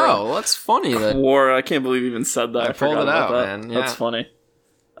 oh, wow, that's funny. Quora, I can't believe you even said that. I pulled it out, that. man. Yeah. That's funny.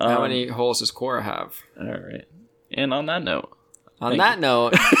 How many holes does Quora have? All right. And on that note... On that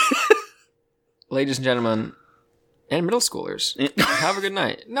note, ladies and gentlemen, and middle schoolers, have a good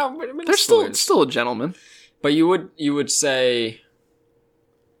night. No, middle they're schoolers. still a gentleman. But you would say,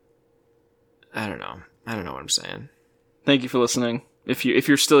 I don't know what I'm saying. Thank you for listening. If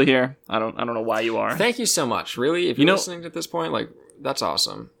you're still here, I don't know why you are. Thank you so much. Really, if you're listening at this point, like that's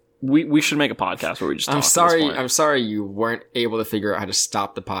awesome. We should make a podcast where we just talk. I'm sorry you weren't able to figure out how to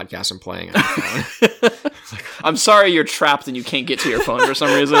stop the podcast from playing on your phone. I'm sorry you're trapped and you can't get to your phone for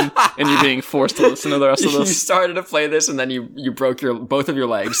some reason, and you're being forced to listen to the rest of this. You started to play this, and then you broke both of your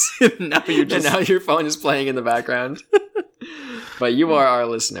legs. now your phone is playing in the background. But you are our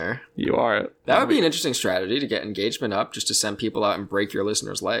listener. You are. That would be an interesting strategy to get engagement up, just to send people out and break your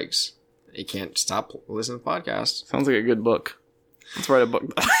listeners' legs. You can't stop listening to podcasts. Sounds like a good book. Let's write a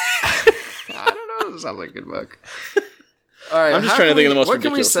book. I don't know. It sounds like a good book. All right, I'm just trying to think of the most What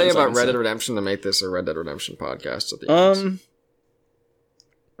can we ridiculous say things I about can Red say. Dead Redemption to make this a Red Dead Redemption podcast at the end?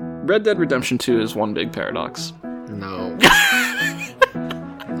 Red Dead Redemption 2 is one big paradox. No.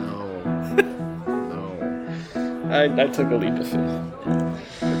 I took a leap of faith.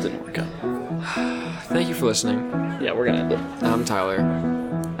 It didn't work out. Thank you for listening. Yeah, we're gonna end it. I'm Tyler.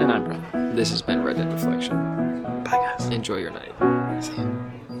 And I'm Brett. This has been Red Dead Reflection. Bye, guys. Enjoy your night.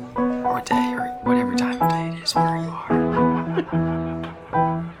 Or day, or whatever time of day it is where you are.